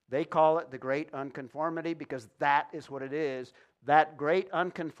 They call it the Great Unconformity because that is what it is. That Great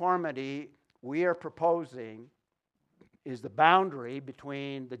Unconformity we are proposing is the boundary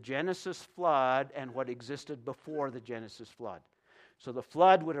between the Genesis flood and what existed before the Genesis flood. So the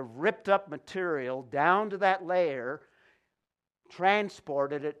flood would have ripped up material down to that layer,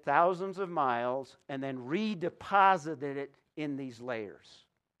 transported it thousands of miles, and then redeposited it in these layers.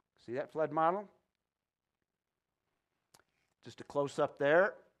 See that flood model? Just a close-up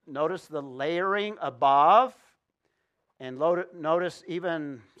there. Notice the layering above, and notice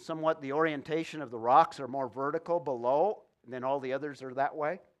even somewhat the orientation of the rocks are more vertical below, and then all the others are that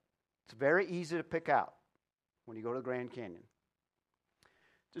way. It's very easy to pick out when you go to the Grand Canyon.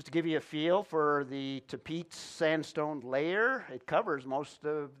 Just to give you a feel for the Tapeats sandstone layer, it covers most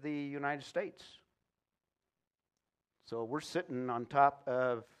of the United States. So we're sitting on top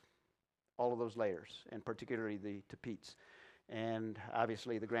of all of those layers, and particularly the Tapeats. And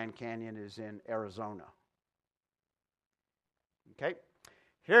obviously the Grand Canyon is in Arizona. Okay?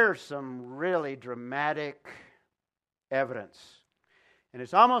 Here's some really dramatic evidence. And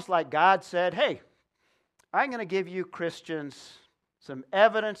it's almost like God said, hey, I'm going to give you Christians some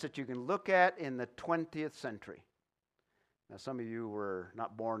evidence that you can look at in the 20th century. Now, some of you were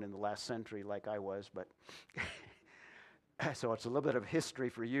not born in the last century like I was, but so it's a little bit of history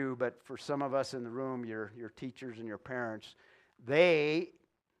for you, but for some of us in the room, your teachers and your parents, they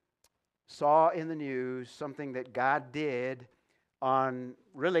saw in the news something that God did on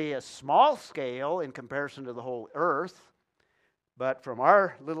really a small scale in comparison to the whole earth, but from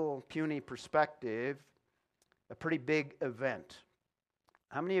our little puny perspective, a pretty big event.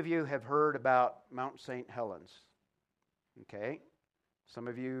 How many of you have heard about Mount St. Helens? Okay. Some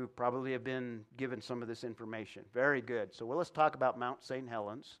of you probably have been given some of this information. Very good. So let's talk about Mount St.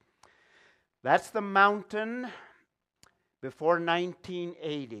 Helens. That's the mountain before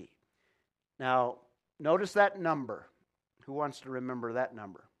 1980. Now, notice that number. Who wants to remember that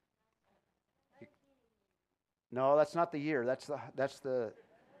number? No, that's not the year. That's the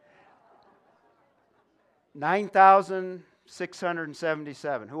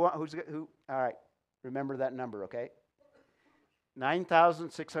 9,677. Who? All right, remember that number, okay?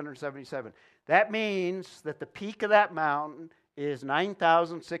 9,677. That means that the peak of that mountain is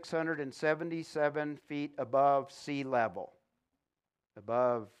 9,677 feet above sea level,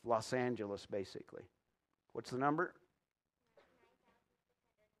 above Los Angeles, basically. What's the number?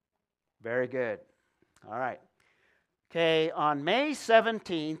 Very good. All right. Okay, on May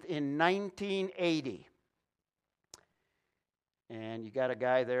 17th in 1980, and you got a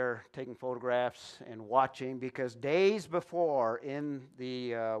guy there taking photographs and watching, because days before, in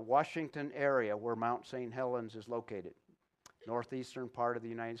the Washington area where Mount St. Helens is located, northeastern part of the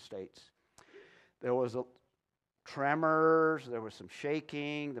United States, there was tremors, there was some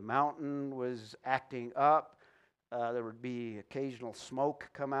shaking, the mountain was acting up, there would be occasional smoke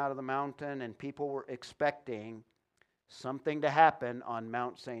come out of the mountain, and people were expecting something to happen on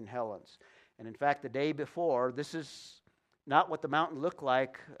Mount St. Helens. And in fact, the day before, this is not what the mountain looked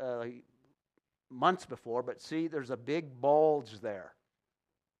like months before, but see, there's a big bulge there.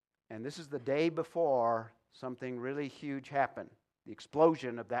 And this is the day before something really huge happened, the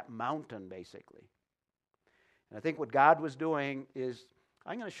explosion of that mountain, basically. And I think what God was doing is,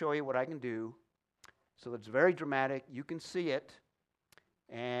 I'm going to show you what I can do so that it's very dramatic. You can see it,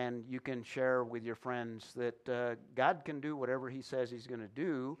 and you can share with your friends that God can do whatever He says He's going to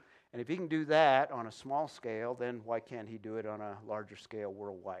do. And if He can do that on a small scale, then why can't He do it on a larger scale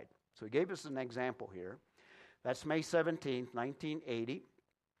worldwide? So He gave us an example here. That's May 17th, 1980.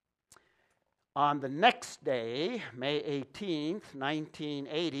 On the next day, May 18th,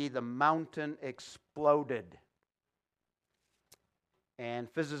 1980, the mountain exploded. And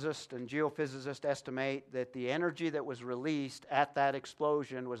physicists and geophysicists estimate that the energy that was released at that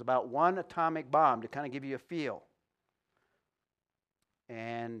explosion was about one atomic bomb, to kind of give you a feel.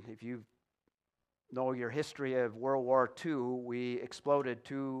 And if you know your history of World War II, we exploded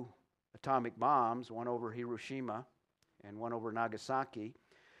 2 atomic bombs, one over Hiroshima and one over Nagasaki.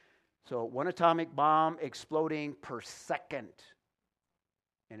 So 1 atomic bomb exploding per second.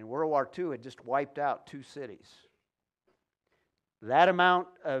 And in World War II, it just wiped out 2 cities. That amount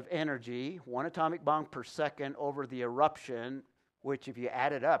of energy, 1 atomic bomb per second over the eruption, which if you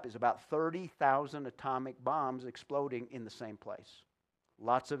add it up is about 30,000 atomic bombs exploding in the same place.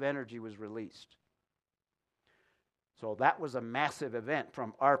 Lots of energy was released. So that was a massive event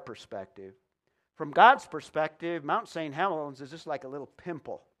from our perspective. From God's perspective, Mount St. Helens is just like a little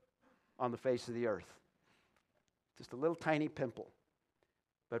pimple on the face of the earth. Just a little tiny pimple.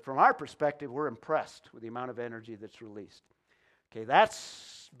 But from our perspective, we're impressed with the amount of energy that's released. Okay,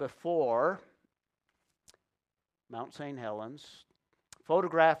 that's before Mount St. Helens.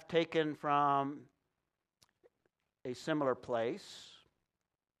 Photograph taken from a similar place.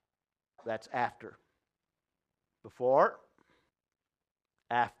 That's after. Before,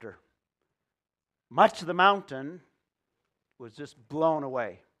 after. Much of the mountain was just blown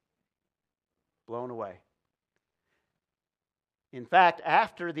away. Blown away. In fact,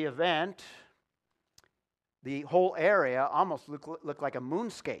 after the event, the whole area almost looked like a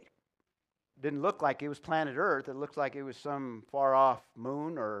moonscape. Didn't look like it was planet Earth. It looked like it was some far-off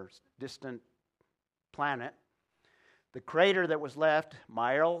moon or distant planet. The crater that was left,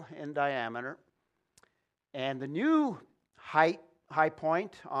 mile in diameter. And the new high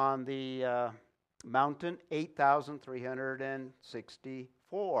point on the mountain,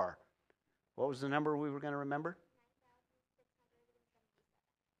 8,364. What was the number we were going to remember?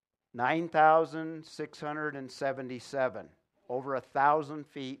 9,677. Over 1,000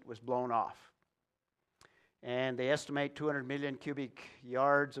 feet was blown off. And they estimate 200 million cubic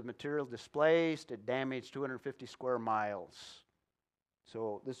yards of material displaced. It damaged 250 square miles.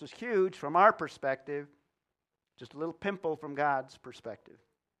 So this was huge from our perspective. Just a little pimple from God's perspective.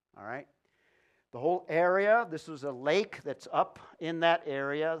 All right? The whole area, this was a lake that's up in that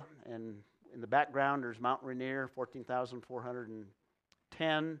area. And in the background, there's Mount Rainier,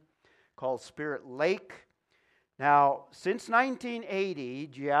 14,410. Called Spirit Lake. Now, since 1980,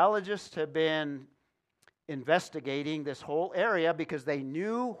 geologists have been investigating this whole area because they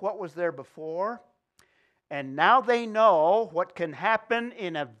knew what was there before, and now they know what can happen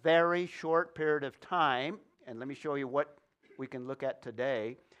in a very short period of time. And let me show you what we can look at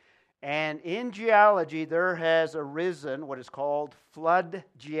today. And in geology, there has arisen what is called flood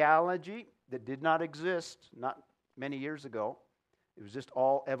geology that did not exist not many years ago. It was just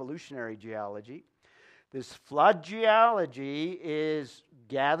all evolutionary geology. This flood geology is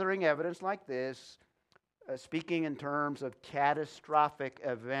gathering evidence like this, speaking in terms of catastrophic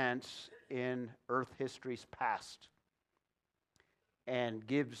events in Earth history's past, and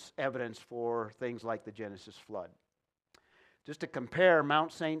gives evidence for things like the Genesis flood. Just to compare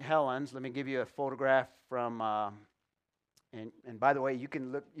Mount St. Helens, let me give you a photograph from, and by the way, you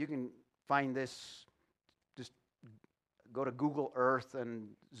can find this, just go to Google Earth and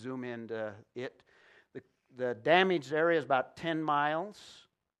zoom into it. The damaged area is about 10 miles.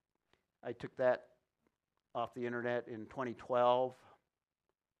 I took that off the internet in 2012.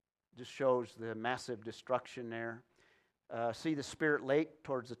 Just shows the massive destruction there. See the Spirit Lake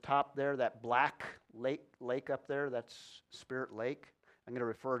towards the top there, that black lake up there, that's Spirit Lake. I'm going to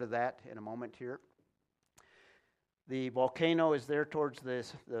refer to that in a moment here. The volcano is there towards the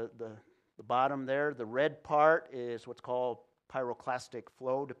bottom there. The red part is what's called pyroclastic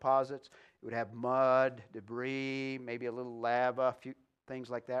flow deposits. It would have mud, debris, maybe a little lava, a few things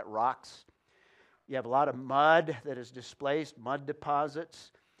like that, rocks. You have a lot of mud that is displaced, mud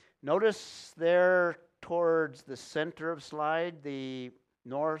deposits. Notice there towards the center of slide, the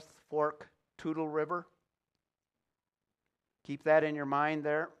North Fork Toutle River. Keep that in your mind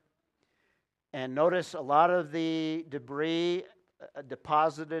there. And notice a lot of the debris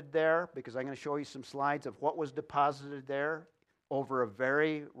deposited there, because I'm going to show you some slides of what was deposited there over a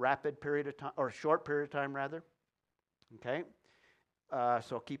very rapid period of time, or a short period of time rather. Okay?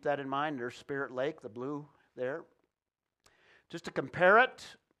 So keep that in mind. There's Spirit Lake, the blue there. Just to compare it,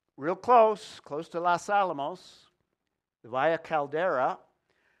 real close to Los Alamos, the Via Caldera.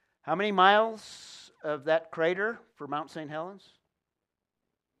 How many miles of that crater for Mount St. Helens?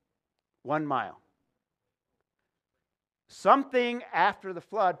 1 mile. Something after the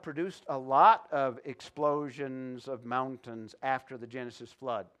flood produced a lot of explosions of mountains after the Genesis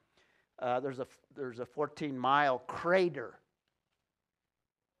flood. There's a 14-mile crater.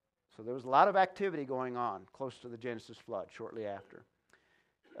 So there was a lot of activity going on close to the Genesis flood shortly after.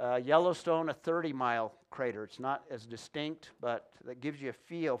 Yellowstone, a 30-mile crater. It's not as distinct, but that gives you a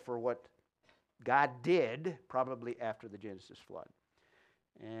feel for what God did probably after the Genesis flood.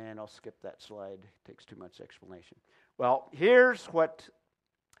 And I'll skip that slide. It takes too much explanation. Well, here's what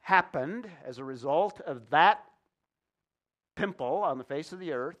happened as a result of that pimple on the face of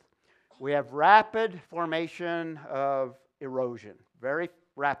the earth. We have rapid formation of erosion. Very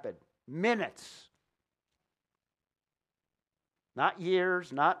rapid. Minutes. Not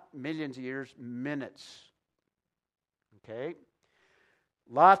years, not millions of years, minutes. Okay?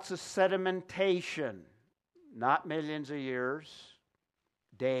 Lots of sedimentation. Not millions of years,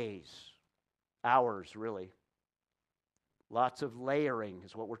 days, hours, really. Lots of layering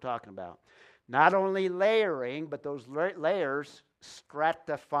is what we're talking about. Not only layering, but those layers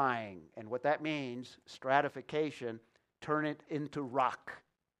stratifying. And what that means, stratification, turn it into rock.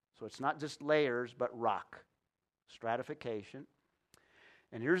 So it's not just layers, but rock. Stratification.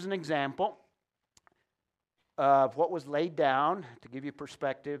 And here's an example of what was laid down. To give you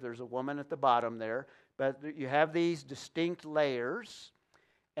perspective, there's a woman at the bottom there. But you have these distinct layers.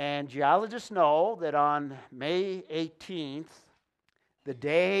 And geologists know that on May 18th, the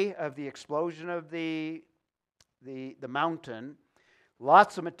day of the explosion of the mountain,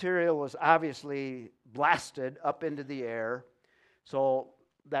 lots of material was obviously blasted up into the air. So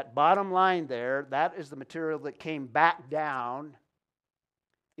that bottom line there, that is the material that came back down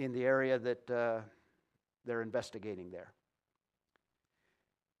in the area that they're investigating there.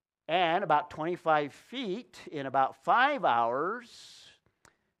 And about 25 feet in about 5 hours,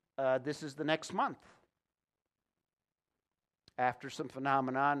 this is the next month. After some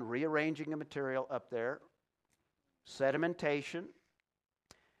phenomenon, rearranging the material up there, sedimentation,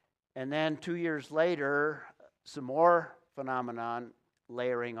 and then 2 years later, some more phenomenon,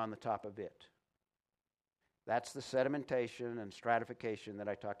 layering on the top of it. That's the sedimentation and stratification that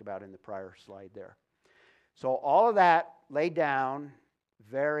I talked about in the prior slide there. So all of that laid down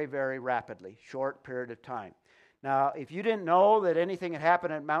very, very rapidly, short period of time. Now, if you didn't know that anything had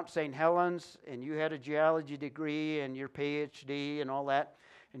happened at Mount St. Helens, and you had a geology degree and your PhD and all that,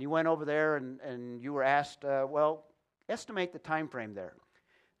 and you went over there and you were asked, well, estimate the time frame there.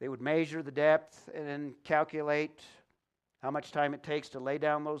 They would measure the depth and then calculate how much time it takes to lay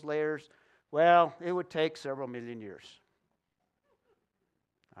down those layers. Well, it would take several million years.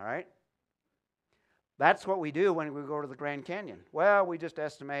 All right? That's what we do when we go to the Grand Canyon. Well, we just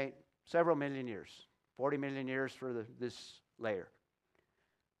estimate several million years, 40 million years for this layer.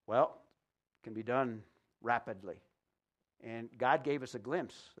 Well, it can be done rapidly. And God gave us a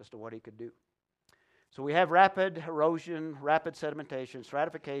glimpse as to what he could do. So we have rapid erosion, rapid sedimentation,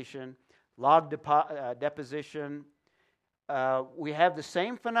 stratification, log deposition. We have the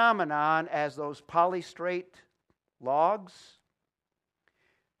same phenomenon as those polystrate logs.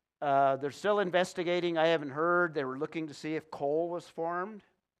 They're still investigating. I haven't heard. They were looking to see if coal was formed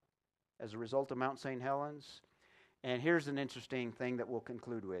as a result of Mount St. Helens. And here's an interesting thing that we'll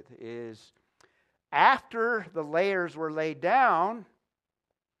conclude with is after the layers were laid down,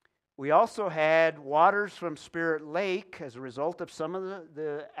 we also had waters from Spirit Lake as a result of some of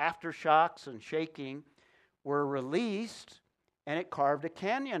the aftershocks and shaking were released, and it carved a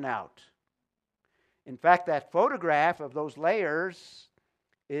canyon out. In fact, that photograph of those layers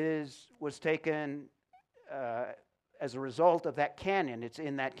was taken as a result of that canyon. It's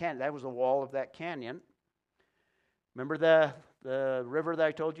in that canyon. That was the wall of that canyon. Remember the river that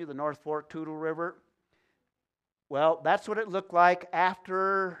I told you, the North Fork Toutle River? Well, that's what it looked like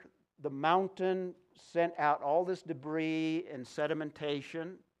after the mountain sent out all this debris and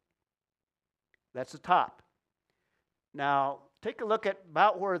sedimentation. That's the top. Now, take a look at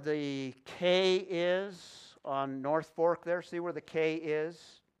about where the K is on North Fork there. See where the K is?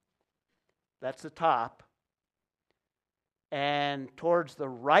 That's the top. And towards the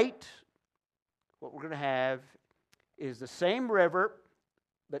right, what we're going to have is the same river,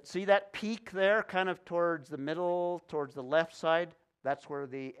 but see that peak there kind of towards the middle, towards the left side? That's where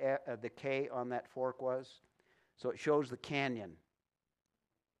the K on that fork was. So it shows the canyon.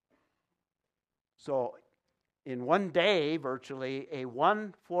 So in one day, virtually, a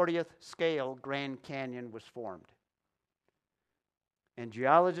 1/40th scale Grand Canyon was formed. And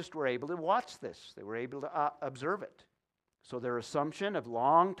geologists were able to watch this. They were able to observe it. So their assumption of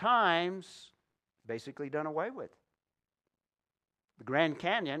long times basically done away with. The Grand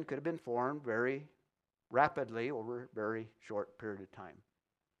Canyon could have been formed very rapidly over a very short period of time.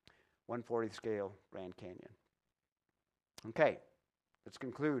 1/40th scale Grand Canyon. Okay, let's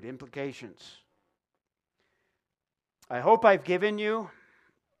conclude. Implications. I hope I've given you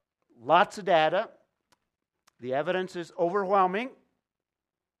lots of data. The evidence is overwhelming.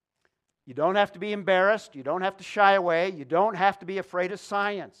 You don't have to be embarrassed. You don't have to shy away. You don't have to be afraid of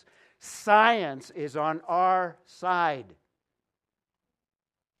science. Science is on our side.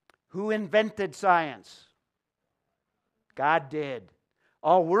 Who invented science? God did.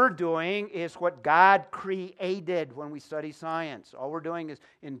 All we're doing is what God created when we study science. All we're doing is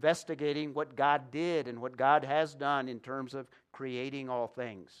investigating what God did and what God has done in terms of creating all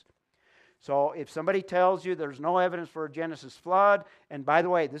things. So if somebody tells you there's no evidence for a Genesis flood, and by the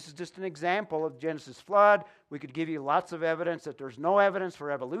way, this is just an example of Genesis flood, we could give you lots of evidence that there's no evidence for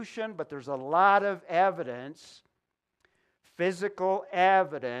evolution, but there's a lot of evidence, physical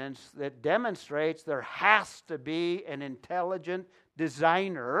evidence, that demonstrates there has to be an intelligent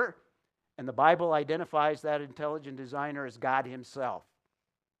designer, and the Bible identifies that intelligent designer as God himself.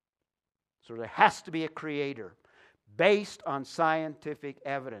 So there has to be a creator based on scientific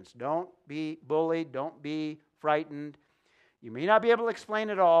evidence. Don't be bullied, don't be frightened. You may not be able to explain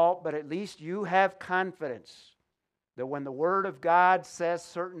it all, but at least you have confidence that when the Word of God says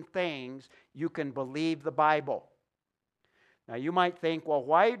certain things, you can believe the Bible. Now you might think, well,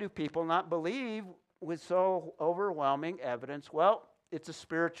 why do people not believe with so overwhelming evidence? Well, it's a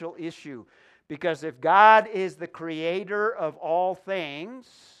spiritual issue. Because if God is the creator of all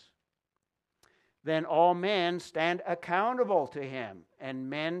things, then all men stand accountable to him. And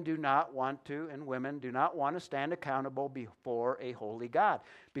men do not want to, and women do not want to stand accountable before a holy God.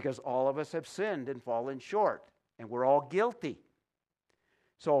 Because all of us have sinned and fallen short. And we're all guilty.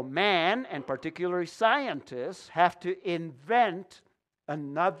 So man, and particularly scientists, have to invent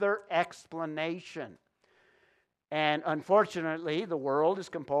another explanation. And unfortunately, the world is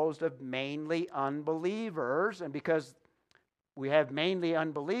composed of mainly unbelievers. And because we have mainly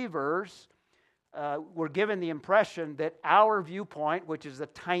unbelievers, we're given the impression that our viewpoint, which is a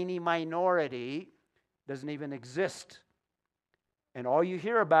tiny minority, doesn't even exist. And all you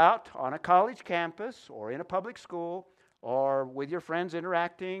hear about on a college campus or in a public school or with your friends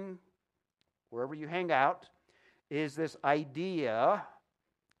interacting wherever you hang out is this idea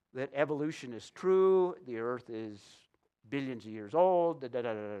that evolution is true, the earth is billions of years old,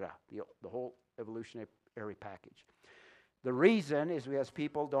 the whole evolutionary package. The reason is because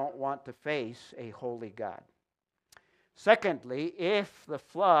people don't want to face a holy God. Secondly, if the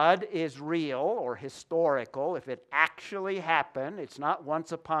flood is real or historical, if it actually happened, it's not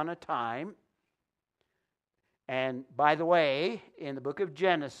once upon a time. And by the way, in the book of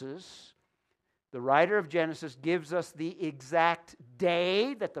Genesis, the writer of Genesis gives us the exact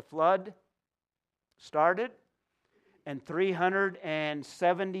day that the flood started, and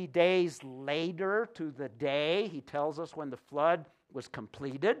 370 days later to the day, he tells us when the flood was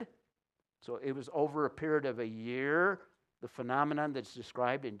completed. So it was over a period of a year, the phenomenon that's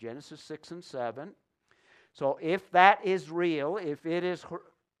described in Genesis 6 and 7. So if that is real, if it is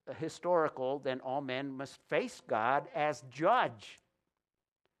historical, then all men must face God as judge.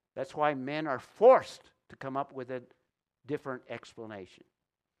 That's why men are forced to come up with a different explanation.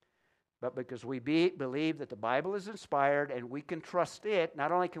 But because we believe that the Bible is inspired and we can trust it,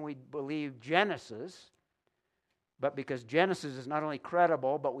 not only can we believe Genesis, but because Genesis is not only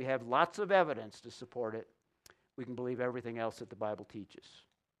credible, but we have lots of evidence to support it, we can believe everything else that the Bible teaches.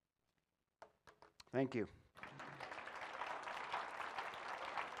 Thank you.